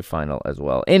lost every final as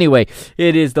well? Anyway,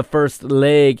 it is the first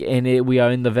leg, and we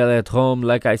are in the Vélodrome,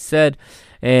 like I said,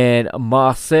 and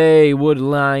Marseille would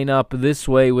line up this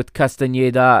way with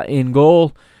Castaneda in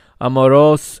goal,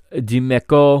 Amoros,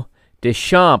 Dimeco,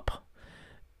 Deschamps,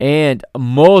 and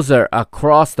Moser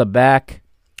across the back,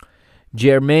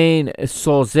 Germain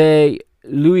Sauzet,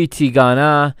 Louis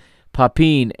Tigana,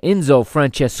 Papin, Enzo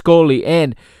Francescoli,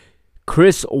 and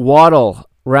Chris Waddle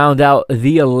round out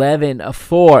the 11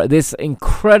 for this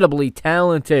incredibly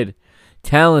talented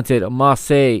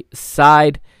Marseille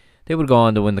side. They would go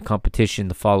on to win the competition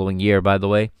the following year, by the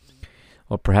way,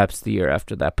 or perhaps the year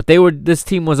after that. But this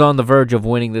team was on the verge of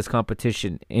winning this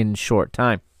competition in short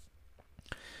time.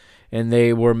 And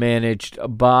they were managed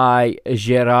by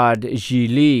Gerard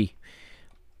Gilly.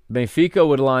 Benfica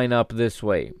would line up this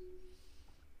way: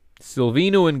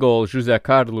 Silvino in goal, José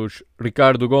Carlos,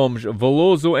 Ricardo Gomes,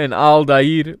 Veloso, and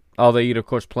Aldair. Aldair, of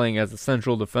course, playing as a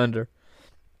central defender.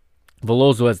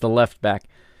 Veloso as the left back.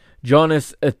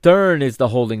 Jonas Etern is the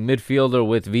holding midfielder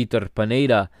with Vitor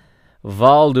Pineda,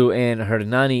 Valdo, and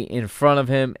Hernani in front of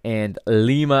him. And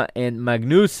Lima and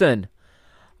Magnussen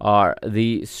are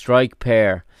the strike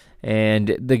pair.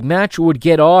 And the match would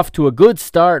get off to a good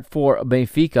start for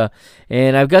Benfica.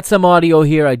 And I've got some audio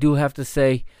here. I do have to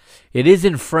say, it is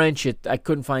in French. I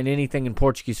couldn't find anything in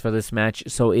Portuguese for this match,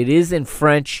 so it is in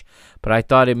French. But I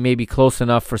thought it may be close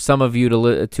enough for some of you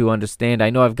to understand.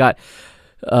 I know I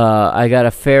got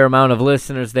a fair amount of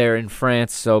listeners there in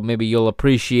France, so maybe you'll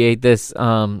appreciate this.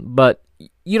 But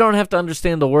you don't have to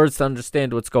understand the words to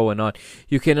understand what's going on.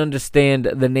 You can understand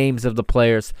the names of the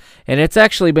players. And it's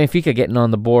actually Benfica getting on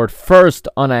the board first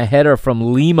on a header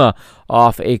from Lima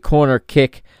off a corner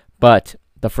kick. But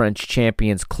the French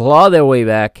champions claw their way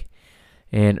back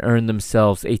and earn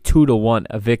themselves a 2-1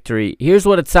 victory. Here's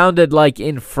what it sounded like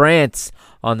in France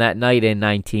on that night in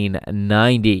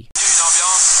 1990.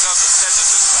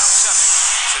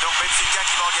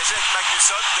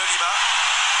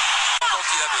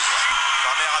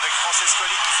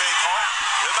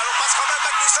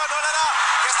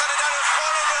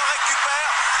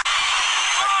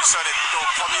 Magnussen est au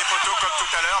premier poteau comme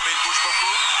tout à l'heure, mais il bouge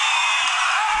beaucoup.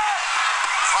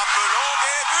 Frappe longue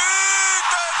et but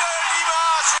de Lima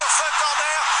sur ce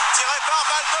corner, tiré par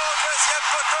Valdo, deuxième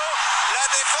poteau. La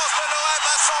défense de l'OM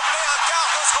a semblé un quart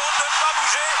de seconde de ne pas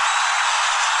bouger.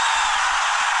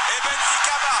 Et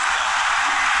Benfica marque.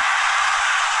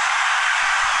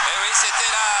 Et oui,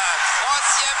 c'était la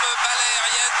troisième balle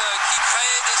aérienne qui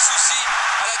créait des soucis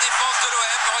à la défense de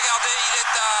l'OM. Regardez, il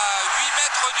est à 8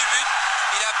 mètres du but.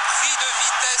 Il a pris de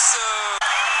vitesse.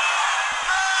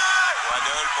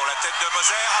 Waddle pour la tête de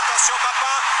Moser. Attention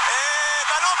Papin. Et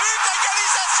ballon but.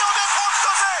 Égalisation de Franck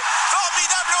Sauzet.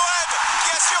 Formidable OM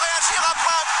qui a su réagir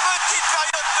après une petite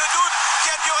période de doute qui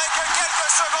a duré que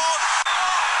quelques secondes.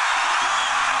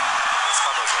 Ce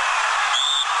sera Moser.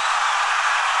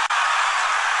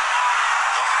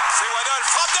 Non, c'est Waddle.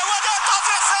 Frappe de Waddle.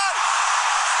 Transversal.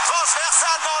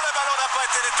 Transversal. Non, le ballon n'a pas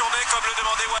été détourné comme le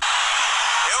demandait Waddle.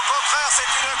 Et au contraire, c'est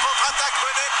une contre-attaque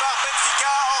menée par Benfica,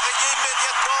 enrayée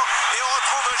immédiatement. Et on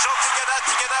retrouve Jean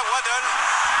Tigana, Waddle.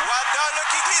 Waddle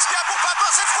qui glisse bien pour Papin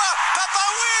cette fois. Papin,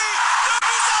 oui. 2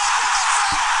 buts à 1 pour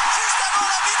Marseille, juste avant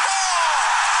la mi-temps.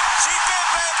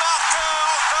 JPP marque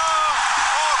encore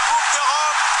en Coupe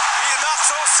d'Europe. Il marque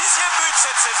son 6e but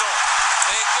cette saison.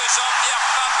 Et que Jean-Pierre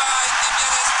Papin a été bien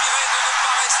inspiré de ne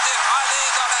pas rester râlé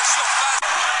dans la surface.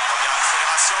 Première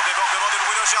accélération, débordement de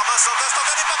Bruno Germain, sans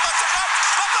instantané, Papin se jette.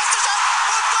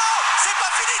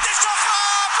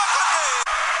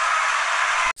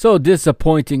 So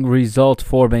disappointing result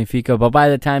for Benfica, but by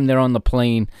the time they're on the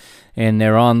plane and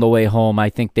they're on the way home, I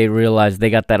think they realize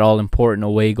they got that all-important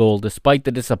away goal. Despite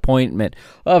the disappointment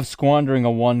of squandering a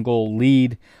 1-goal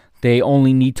lead, they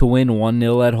only need to win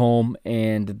 1-0 at home,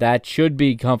 and that should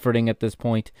be comforting at this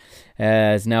point,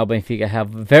 as now Benfica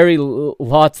have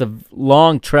lots of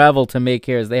long travel to make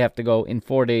here, as they have to go in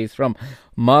 4 days from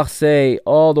Marseille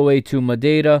all the way to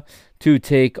Madeira to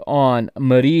take on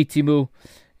Marítimo.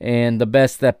 And the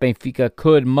best that Benfica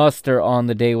could muster on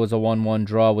the day was a 1-1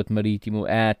 draw with Marítimo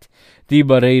at the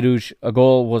Barreiros. A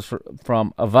goal was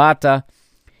from Avata,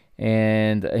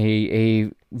 and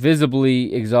a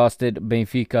visibly exhausted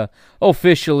Benfica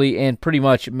officially and pretty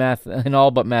much all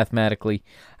but mathematically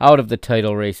out of the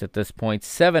title race at this point.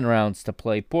 7 rounds to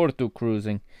play, Porto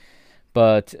cruising.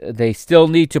 But they still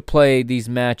need to play these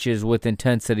matches with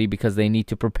intensity because they need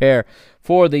to prepare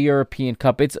for the European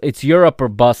Cup. It's Europe or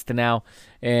bust now,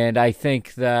 and I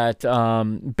think that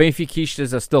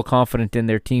Benfiquistas are still confident in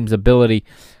their team's ability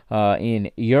in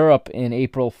Europe in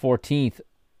April 14th.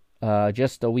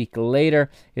 Just a week later,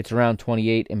 it's round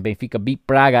 28, and Benfica beat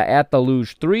Braga at the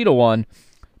Luz 3-1.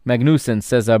 Magnussen,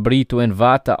 Cesar Brito, and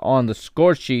Vata on the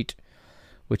score sheet,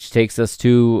 which takes us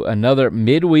to another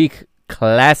midweek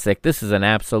classic. This is an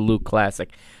absolute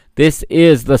classic. This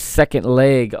is the second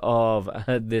leg of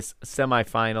this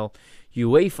semifinal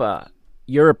UEFA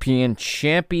European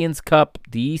Champions Cup,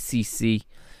 the ECC.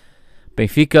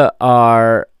 Benfica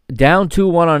are down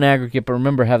 2-1 on aggregate, but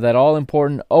remember, have that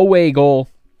all-important away goal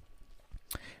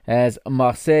as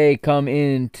Marseille come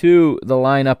into the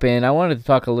lineup. And I wanted to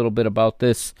talk a little bit about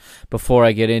this before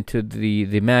I get into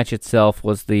the match itself,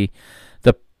 was the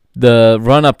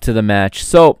run-up to the match.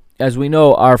 So, as we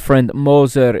know, our friend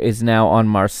Moser is now on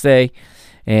Marseille.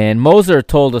 And Moser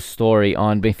told a story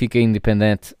on Benfica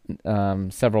Independent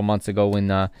several months ago when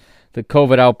the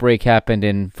COVID outbreak happened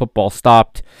and football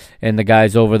stopped. And the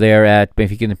guys over there at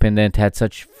Benfica Independent had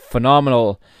such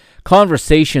phenomenal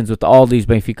conversations with all these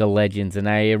Benfica legends. And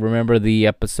I remember the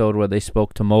episode where they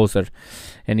spoke to Moser.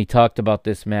 And he talked about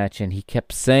this match. And he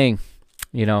kept saying,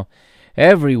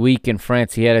 every week in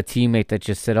France he had a teammate that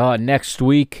just said, next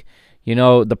week,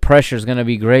 the pressure's going to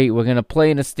be great. We're going to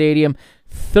play in a stadium.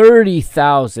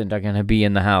 30,000 are going to be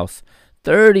in the house.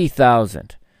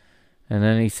 30,000. And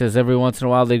then he says every once in a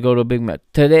while they go to a big match.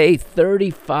 Today,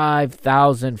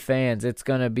 35,000 fans. It's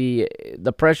going to be,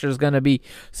 the pressure's going to be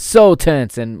so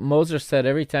tense. And Moser said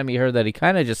every time he heard that, he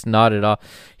kind of just nodded off.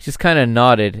 He just kind of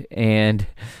nodded and,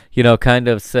 kind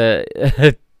of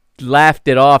said, laughed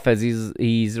it off as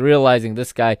he's realizing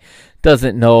this guy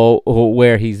doesn't know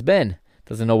where he's been.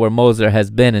 Doesn't know where Moser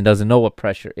has been and doesn't know what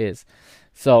pressure is.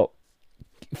 So,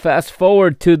 fast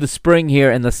forward to the spring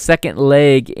here and the second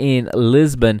leg in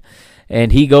Lisbon,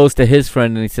 and he goes to his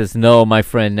friend and he says, no, my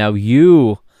friend, now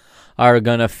you are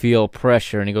going to feel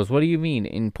pressure. And he goes, what do you mean?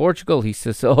 In Portugal? He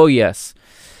says, oh, yes.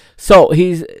 So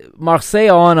he's Marseille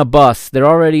on a bus. They're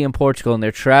already in Portugal and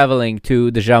they're traveling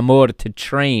to the Jamor to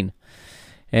train.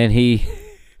 And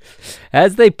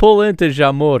as they pull into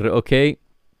Jamor, okay,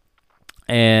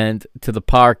 and to the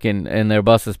park and their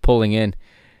bus is pulling in,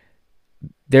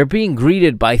 they're being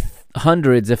greeted by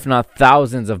hundreds, if not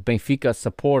thousands, of Benfica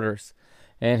supporters.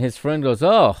 And his friend goes,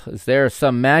 oh, is there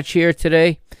some match here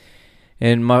today?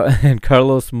 And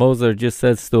Carlos Moser just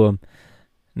says to him,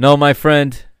 no, my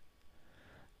friend,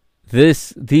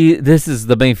 this is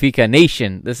the Benfica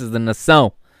nation. This is the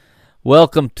Nação.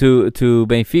 Welcome to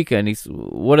Benfica. And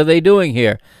what are they doing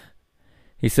here?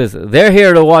 He says, they're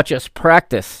here to watch us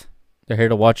practice. They're here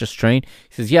to watch us train.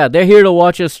 He says, yeah, they're here to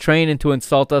watch us train and to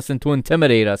insult us and to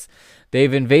intimidate us.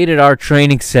 They've invaded our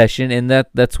training session, and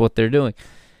that's what they're doing.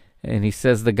 And he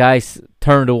says the guy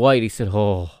turned white. He said,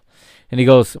 oh. And he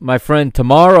goes, my friend,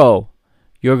 tomorrow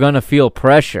you're going to feel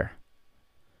pressure.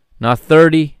 Not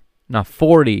 30, not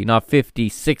 40, not 50,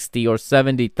 60, or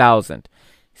 70,000.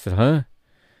 He said, huh?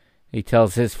 He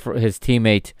tells his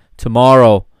teammate,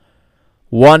 tomorrow,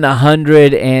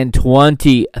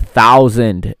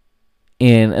 120,000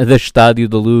 in the Estádio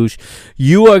da Luz.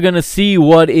 You are going to see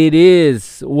what it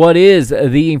is. What is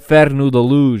the Inferno da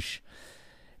Luz?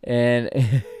 And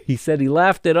he said he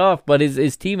laughed it off, but his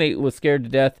teammate was scared to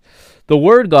death. The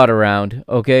word got around,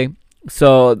 okay?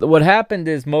 So what happened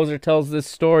is Moser tells this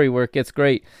story where it gets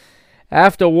great.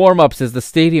 After warm-ups, as the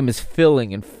stadium is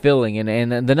filling, and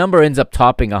the number ends up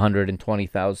topping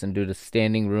 120,000 due to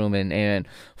standing room and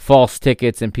false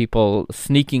tickets and people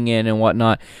sneaking in and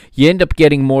whatnot. You end up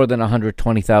getting more than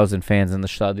 120,000 fans in the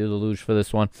Estádio da Luz for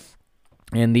this one.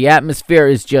 And the atmosphere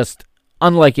is just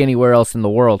unlike anywhere else in the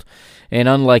world and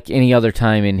unlike any other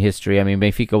time in history. I mean,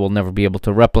 Benfica will never be able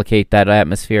to replicate that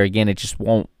atmosphere again. It just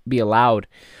won't be allowed.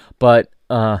 But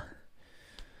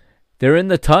they're in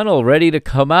the tunnel ready to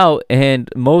come out, and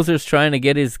Moser's trying to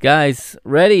get his guys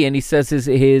ready, and he says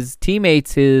his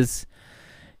teammates, his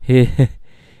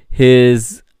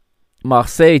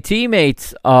Marseille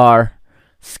teammates are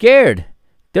scared.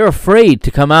 They're afraid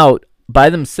to come out by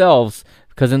themselves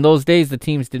because in those days the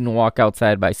teams didn't walk out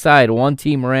side by side. One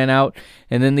team ran out,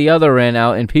 and then the other ran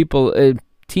out, and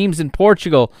teams in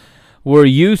Portugal were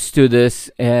used to this,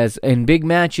 as in big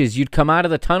matches, you'd come out of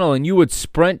the tunnel and you would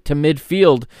sprint to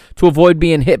midfield to avoid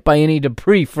being hit by any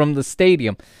debris from the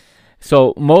stadium.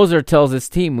 So Moser tells his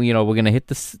team, we're going to hit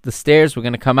the stairs, we're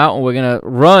going to come out, and we're going to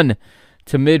run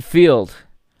to midfield.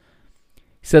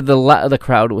 He said the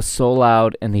crowd was so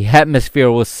loud and the atmosphere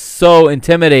was so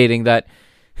intimidating that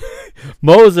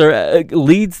Moser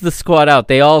leads the squad out.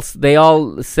 They all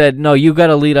said, no, you got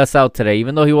to lead us out today.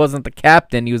 Even though he wasn't the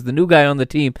captain, he was the new guy on the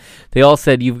team. They all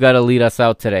said, you've got to lead us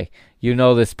out today. You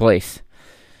know this place.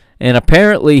 And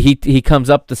apparently he comes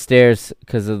up the stairs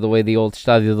because of the way the old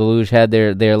Estádio da Luz had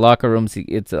their locker rooms.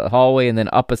 It's a hallway and then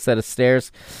up a set of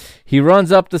stairs. He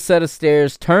runs up the set of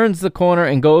stairs, turns the corner,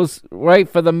 and goes right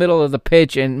for the middle of the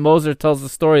pitch. And Moser tells the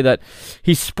story that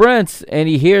he sprints and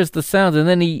he hears the sounds. And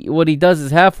then what he does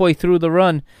is halfway through the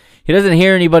run, he doesn't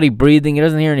hear anybody breathing. He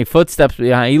doesn't hear any footsteps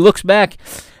behind. He looks back,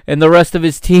 and the rest of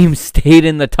his team stayed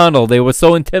in the tunnel. They were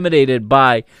so intimidated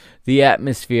by the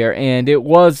atmosphere, and it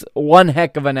was one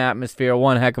heck of an atmosphere,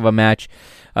 one heck of a match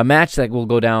that will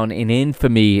go down in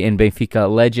infamy in Benfica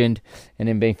legend and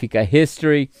in Benfica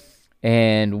history.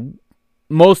 and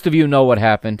most of you know what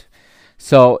happened.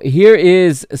 So here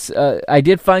is, I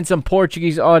did find some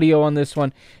Portuguese audio on this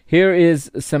one. Here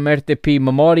is some RTP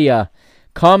Memoria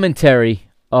commentary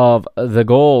of the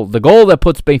goal that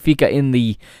puts Benfica in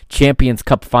the Champions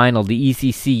Cup final, the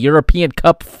ECC European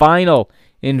Cup final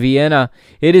in Vienna.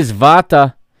 It is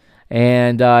Vata,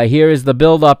 and here is the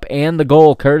build-up and the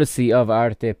goal courtesy of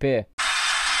RTP.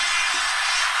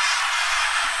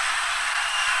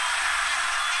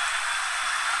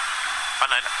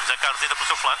 Paneira, José Carlos ainda pelo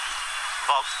seu flanco.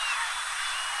 Volta.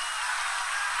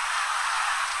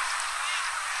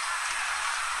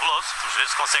 Veloso, vamos ver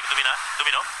se consegue dominar.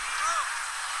 Dominou.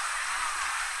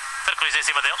 Fercruiz em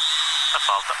cima dele. A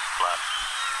falta, claro.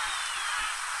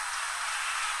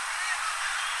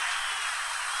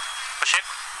 Pacheco.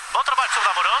 Bom trabalho sobre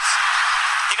Amoroso.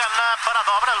 Tigana para a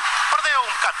dobra. Perdeu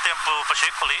um bocado de tempo o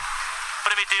Pacheco ali.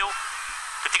 Permitiu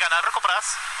que Tigana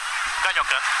recuperasse. Ganha o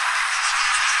campo.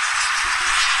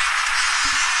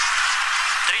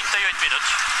 38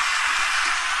 minutos.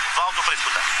 Valdo para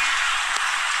executar.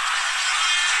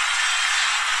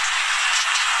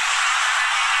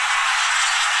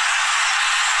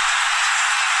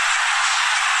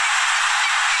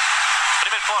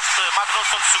 Primeiro poste,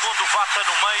 Magnusson. Segundo, Vata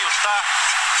no meio. Está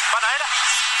Paneira.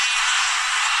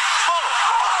 Golo.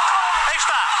 Aí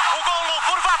está. O golo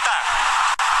por Vata.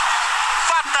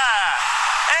 Vata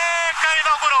é quem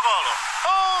inaugura o golo.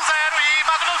 1-0 e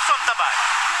Magnusson também.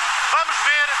 Vamos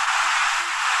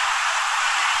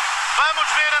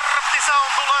ver a repetição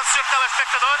do lance, senhor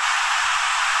telespectador.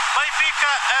 Benfica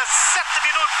a 7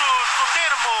 minutos do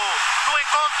termo do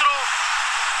encontro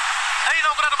a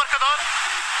inaugurar o marcador.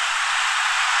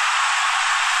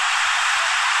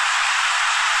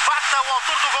 Vata, o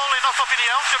autor do golo, em nossa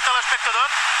opinião, senhor telespectador.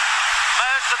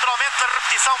 Mas, naturalmente, na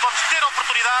repetição vamos ter a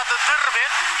oportunidade de rever.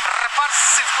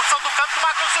 Repare-se a execução do campo.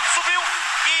 Magnusson subiu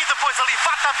e depois ali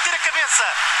Vata a meter a cabeça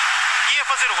e a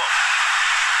fazer o gol.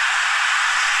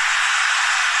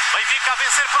 Benfica a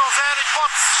vencer por 1-0.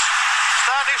 Hipóteses.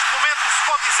 Está neste momento, se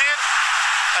pode dizer,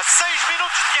 a 6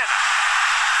 minutos de Viena.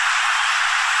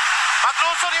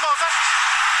 Magnusson e Mozart.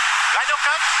 Ganha o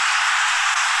campo.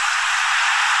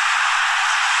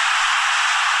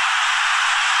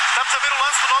 Estamos a ver o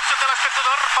lance do novo, seu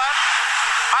telespectador, repare.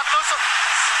 Magnusson.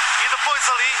 E depois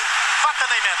ali, Vata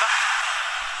na emenda.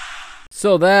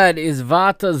 So that is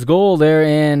Vata's goal there,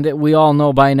 and we all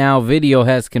know by now, video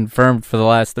has confirmed for the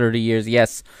last 30 years,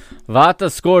 yes,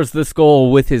 Vata scores this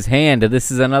goal with his hand.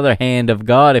 This is another hand of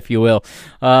God, if you will,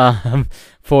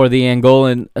 for the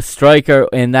Angolan striker,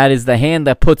 and that is the hand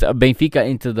that puts Benfica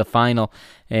into the final.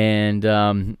 And,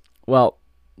 well,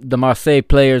 the Marseille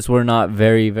players were not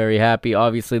very, very happy.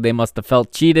 Obviously, they must have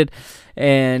felt cheated.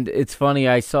 And it's funny,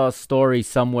 I saw a story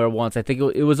somewhere once. I think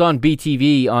it was on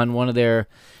BTV on one of their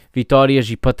Vitórias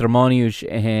e Patrimônios,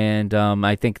 and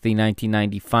I think the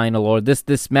 1990 final, or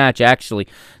this match actually,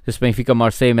 this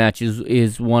Benfica-Marseille match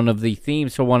is one of the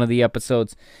themes for one of the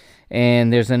episodes.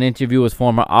 And there's an interview with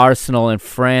former Arsenal and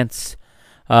France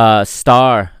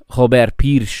star Robert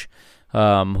Pires,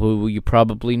 who you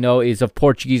probably know is of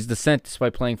Portuguese descent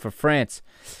despite playing for France.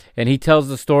 And he tells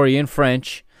the story in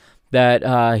French that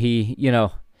he,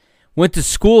 went to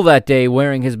school that day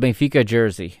wearing his Benfica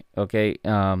jersey, okay?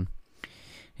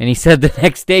 And he said the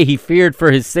next day he feared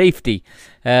for his safety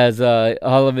as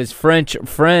all of his French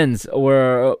friends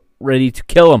were ready to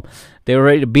kill him. They were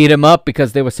ready to beat him up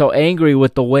because they were so angry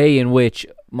with the way in which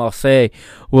Marseille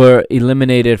were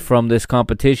eliminated from this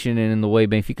competition and in the way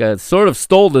Benfica sort of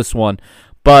stole this one.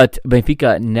 But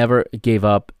Benfica never gave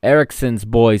up. Eriksen's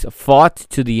boys fought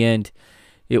to the end.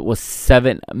 It was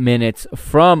 7 minutes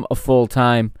from full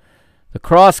time. The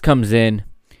cross comes in.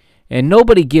 And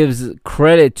nobody gives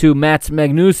credit to Mats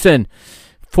Magnusson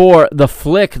for the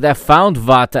flick that found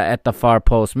Vata at the far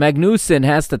post. Magnusson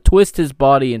has to twist his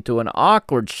body into an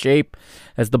awkward shape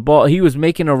as the ball. He was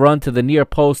making a run to the near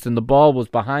post, and the ball was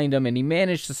behind him, and he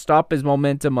managed to stop his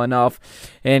momentum enough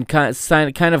and kind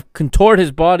of contort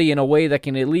his body in a way that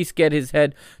can at least get his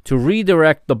head to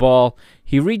redirect the ball.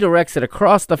 He redirects it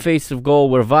across the face of goal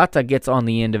where Vata gets on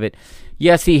the end of it.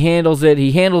 Yes, he handles it.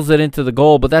 He handles it into the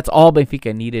goal, but that's all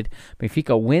Benfica needed.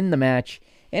 Benfica win the match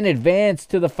and advance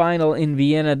to the final in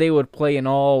Vienna. They would play an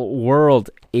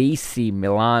all-world AC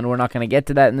Milan. We're not going to get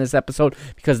to that in this episode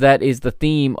because that is the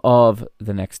theme of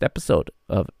the next episode,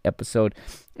 of episode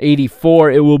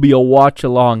 84. It will be a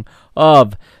watch-along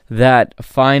of that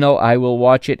final. I will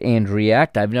watch it and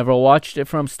react. I've never watched it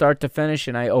from start to finish,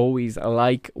 and I always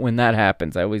like when that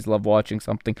happens. I always love watching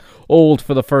something old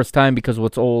for the first time because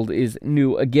what's old is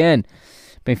new again.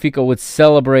 Benfica would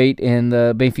celebrate, and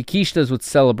the Benfiquistas would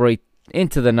celebrate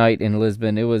into the night in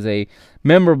Lisbon. It was a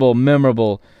memorable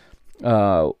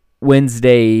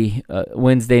Wednesday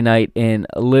night in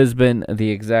Lisbon. The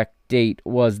exact date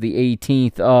was the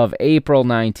 18th of April,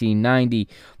 1990.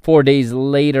 4 days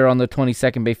later, on the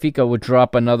 22nd, Benfica would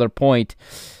drop another point.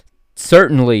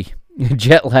 Certainly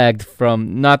jet-lagged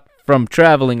not from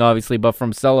traveling, obviously, but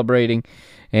from celebrating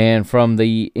and from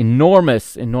the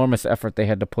enormous effort they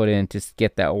had to put in to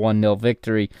get that 1-0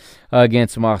 victory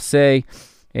against Marseille.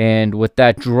 And with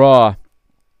that draw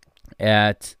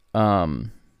at...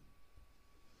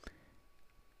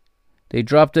 they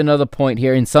dropped another point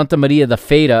here in Santa Maria da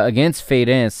Feira against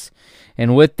Feirense.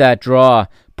 And with that draw,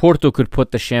 Porto could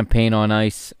put the champagne on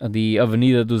ice. The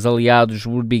Avenida dos Aliados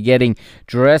would be getting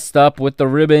dressed up with the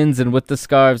ribbons and with the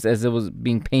scarves as it was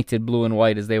being painted blue and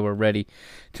white as they were ready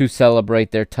to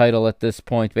celebrate their title at this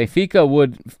point. Benfica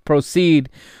would proceed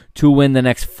to win the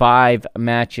next 5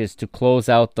 matches to close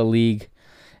out the league.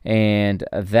 And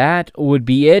that would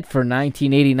be it for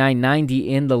 1989-90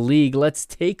 in the league. Let's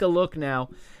take a look now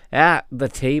at the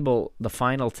table, the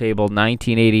final table,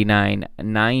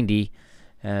 1989-90,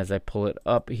 as I pull it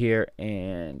up here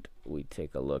and we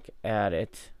take a look at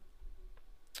it.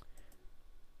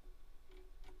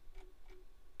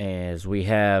 As we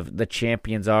have the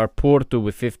champions are Porto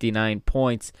with 59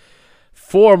 points,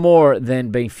 4 more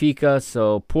than Benfica,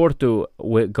 so Porto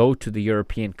would go to the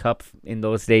European Cup in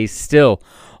those days. Still,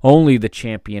 only the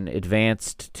champion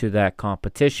advanced to that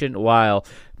competition, while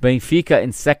Benfica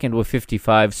in second with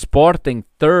 55, Sporting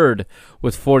third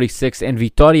with 46, and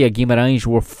Vitória Guimarães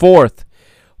were fourth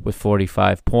with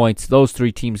 45 points. Those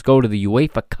 3 teams go to the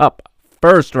UEFA Cup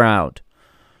first round.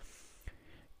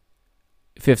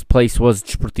 5th place was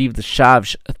Desportivo de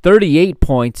Chaves, 38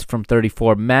 points from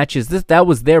 34 matches. That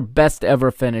was their best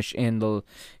ever finish in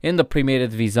the Primeira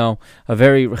Divisão. A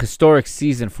very historic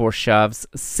season for Chaves.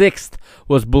 6th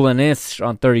was Belenenses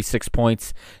on 36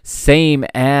 points, same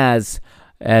as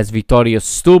Vitória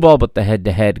Setúbal, but the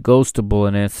head-to-head goes to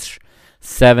Belenenses.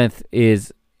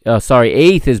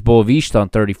 8th is Boa Vista on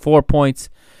 34 points.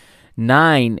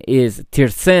 9 is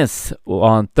Tirsense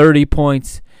on 30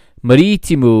 points.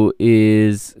 Marítimo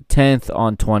is 10th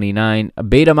on 29.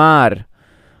 Beira-Mar,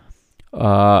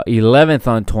 11th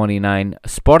on 29.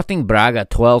 Sporting Braga,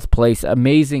 12th place.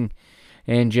 Amazing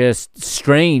and just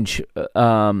strange,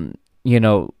 with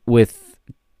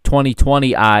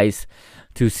 2020 eyes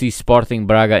to see Sporting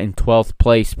Braga in 12th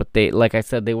place. But they, like I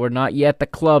said, they were not yet the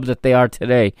club that they are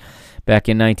today back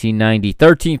in 1990.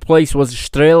 13th place was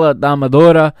Estrela da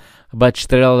Amadora. But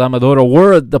Estrela da Amadora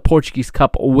were the Portuguese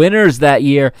Cup winners that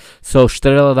year, so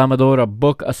Estrela da Amadora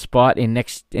book a spot in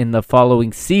the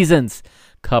following season's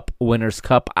Cup Winners'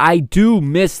 Cup. I do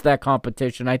miss that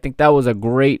competition. I think that was a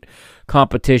great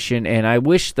competition, and I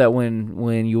wish that when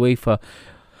UEFA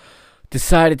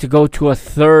decided to go to a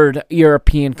third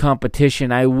European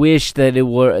competition, I wish that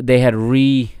they had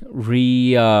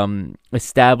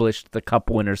established the Cup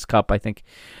Winners' Cup. I think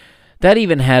that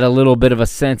even had a little bit of a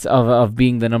sense of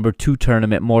being the number 2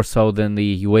 tournament, more so than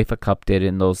the UEFA Cup did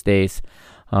in those days.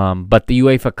 But the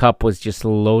UEFA Cup was just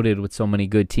loaded with so many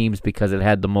good teams because it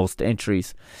had the most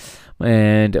entries.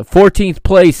 And 14th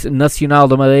place, Nacional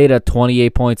de Madeira,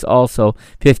 28 points also.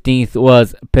 15th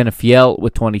was Penafiel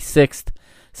with 26th.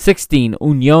 16,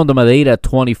 União de Madeira,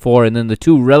 24. And then the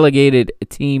 2 relegated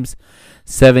teams,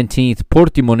 17th,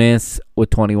 Portimonense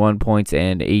with 21 points.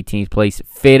 And 18th place,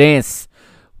 Feirense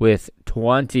with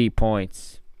 20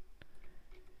 points.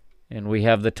 And we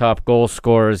have the top goal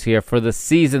scorers here for the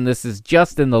season. This is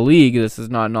just in the league. This is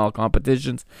not in all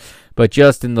competitions, but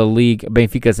just in the league.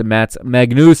 Benfica's Mats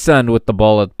Magnusson with the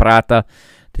ball at Prata,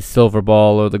 the silver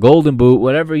ball, or the golden boot,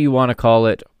 whatever you want to call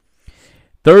it.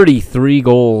 33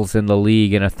 goals in the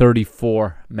league in a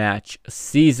 34-match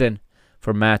season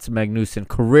for Mats Magnusson.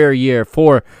 Career year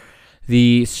for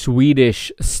the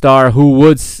Swedish star, who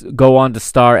would go on to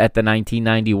star at the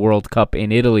 1990 World Cup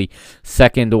in Italy.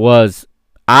 Second was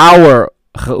our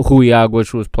Rui Águas,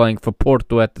 who was playing for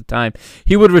Porto at the time.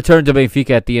 He would return to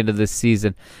Benfica at the end of this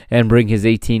season and bring his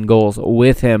 18 goals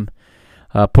with him.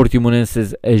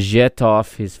 Portimonense's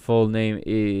Jetov, his full name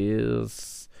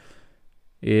is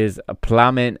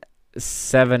Plamen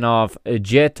Sevenov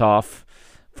Jetov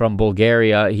from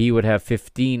Bulgaria. He would have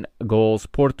 15 goals.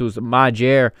 Porto's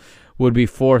Majer would be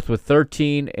 4th with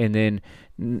 13, and then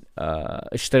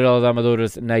Estrela da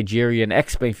Amadora's Nigerian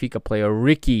ex-Benfica player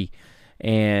Ricky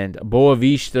and Boa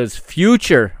Vista's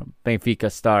future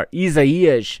Benfica star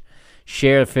Isaías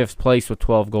share 5th place with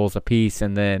 12 goals apiece,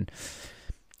 and then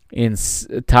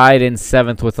tied in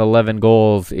 7th with 11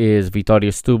 goals is Vitória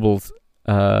Setúbal's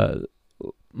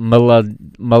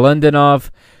Malandanov.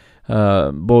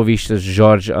 Boavista's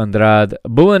Jorge Andrade.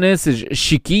 Belenenses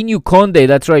Chiquinho Conde.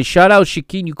 That's right. Shout out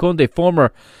Chiquinho Conde,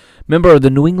 former member of the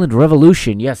New England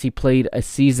Revolution. Yes, he played a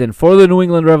season for the New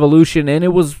England Revolution, and it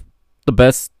was the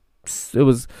best. It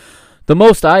was the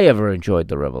most I ever enjoyed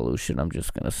the Revolution. I'm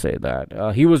just going to say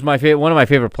that. He was one of my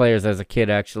favorite players as a kid,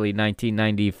 actually.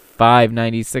 1995,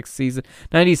 96 season.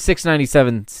 96,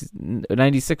 97,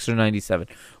 96 or 97.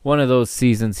 One of those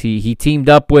seasons. He teamed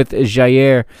up with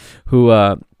Jair, who,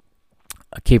 a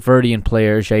Cape Verdean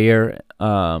player, Jair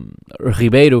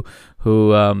Ribeiro,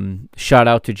 who, shout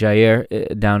out to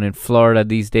Jair down in Florida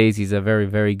these days. He's a very,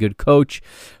 very good coach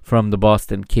from the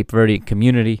Boston Cape Verdean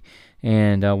community,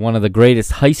 and one of the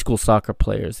greatest high school soccer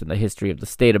players in the history of the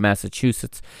state of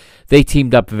Massachusetts. They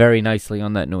teamed up very nicely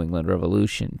on that New England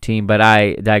Revolution team, but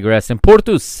I digress. And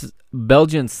Porto's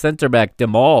Belgian center back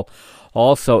Demal,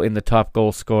 also in the top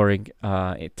goal scoring,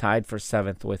 it tied for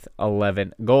 7th with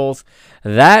 11 goals.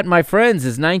 That, my friends,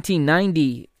 is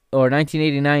 1990 or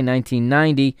 1989,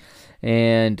 1990,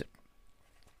 and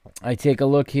I take a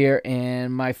look here,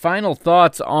 and my final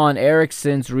thoughts on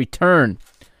Eriksen's return.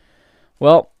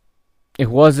 Well, it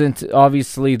wasn't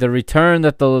obviously the return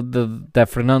that that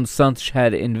Fernando Santos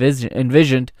had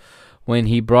envisioned when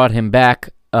he brought him back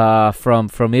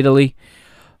from Italy.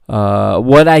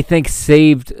 What I think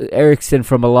saved Eriksen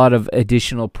from a lot of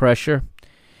additional pressure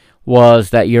was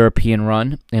that European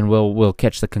run, and we'll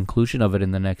catch the conclusion of it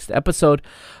in the next episode.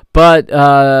 But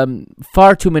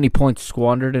far too many points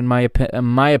squandered, in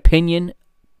my opinion.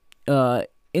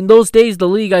 In those days, the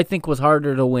league, I think, was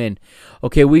harder to win.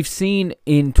 Okay, we've seen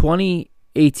in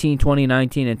 2018,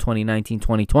 2019, and 2019,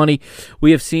 2020,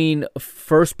 we have seen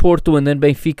first Porto and then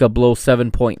Benfica blow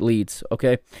 7-point leads,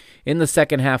 okay, in the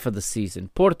second half of the season.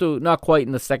 Porto, not quite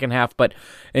in the second half, but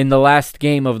in the last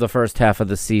game of the first half of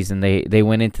the season, they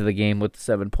went into the game with a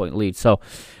 7-point lead. So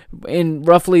in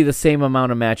roughly the same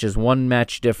amount of matches, one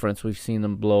match difference, we've seen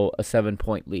them blow a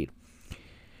 7-point lead.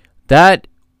 That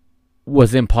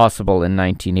was impossible in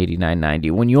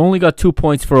 1989-90. When you only got 2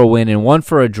 points for a win and 1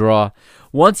 for a draw,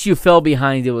 once you fell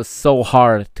behind, it was so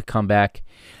hard to come back.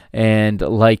 And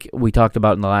like we talked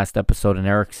about in the last episode, and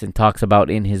Eriksen talks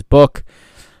about in his book,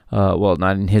 well,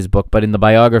 not in his book, but in the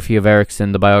biography of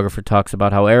Eriksen, the biographer talks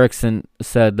about how Eriksen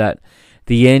said that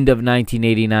the end of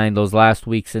 1989, those last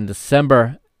weeks in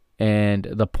December, and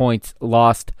the points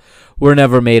lost were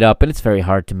never made up, and it's very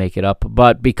hard to make it up.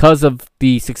 But because of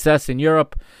the success in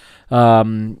Europe,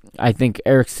 I think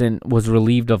Eriksen was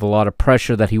relieved of a lot of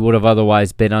pressure that he would have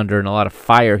otherwise been under, and a lot of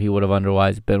fire he would have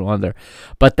otherwise been under.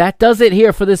 But that does it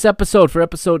here for this episode, for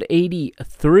episode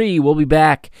 83. We'll be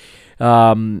back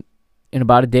in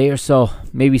about a day or so,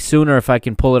 maybe sooner if I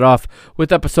can pull it off,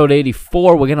 with episode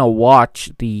 84. We're going to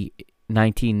watch the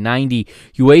 1990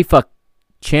 UEFA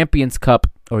Champions Cup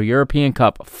or European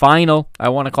Cup final. I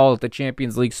want to call it the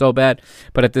Champions League so bad,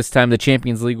 but at this time the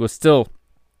Champions League was still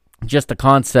just a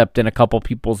concept in a couple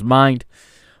people's mind.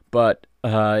 But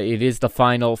it is the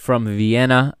final from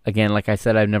Vienna. Again, like I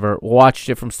said, I've never watched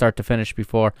it from start to finish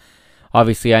before.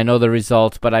 Obviously, I know the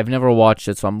results, but I've never watched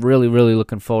it, so I'm really, really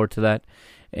looking forward to that.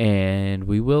 And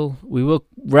we will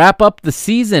wrap up the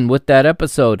season with that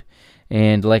episode.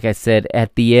 And like I said,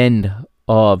 at the end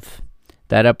of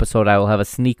that episode, I will have a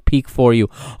sneak peek for you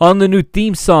on the new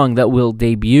theme song that will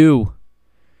debut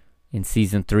in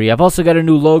Season 3. I've also got a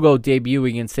new logo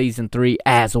debuting in Season 3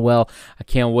 as well. I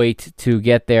can't wait to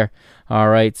get there. All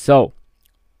right, so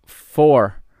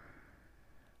for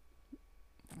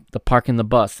the Park and the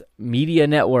Bus Media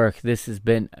Network, this has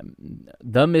been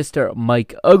the Mr.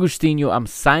 Mike Agustino. I'm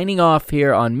signing off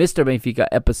here on Mr. Benfica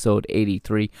episode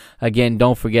 83. Again,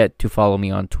 don't forget to follow me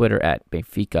on Twitter at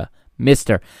Benfica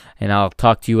Mister, and I'll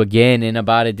talk to you again in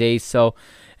about a day. So,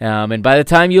 and by the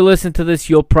time you listen to this,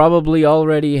 you'll probably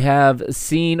already have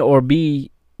seen or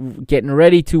be getting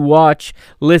ready to watch,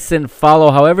 listen, follow,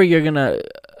 however you're going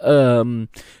to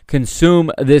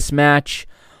consume this match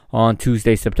on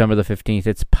Tuesday, September the 15th.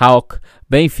 It's PAOK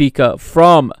Benfica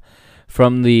from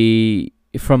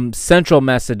Central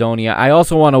Macedonia. I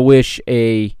also want to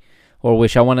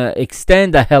I want to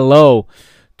extend a hello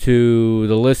to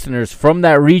the listeners from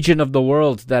that region of the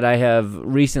world that I have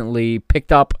recently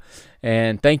picked up,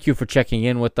 and thank you for checking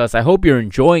in with us. I hope you're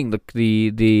enjoying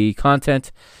the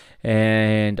content,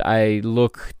 and I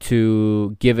look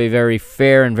to give a very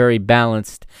fair and very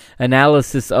balanced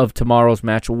analysis of tomorrow's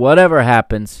match, whatever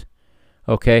happens.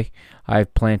 Okay, I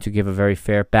plan to give a very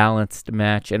fair, balanced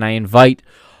match, and I invite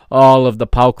all of the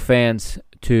PAOK fans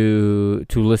to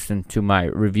listen to my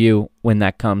review when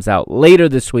that comes out later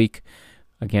this week.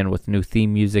 Again, with new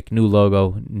theme music, new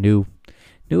logo, new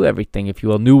new everything, if you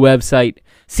will, new website.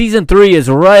 Season 3 is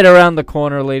right around the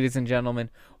corner, ladies and gentlemen.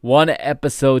 1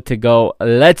 episode to go.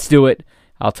 Let's do it.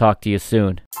 I'll talk to you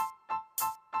soon.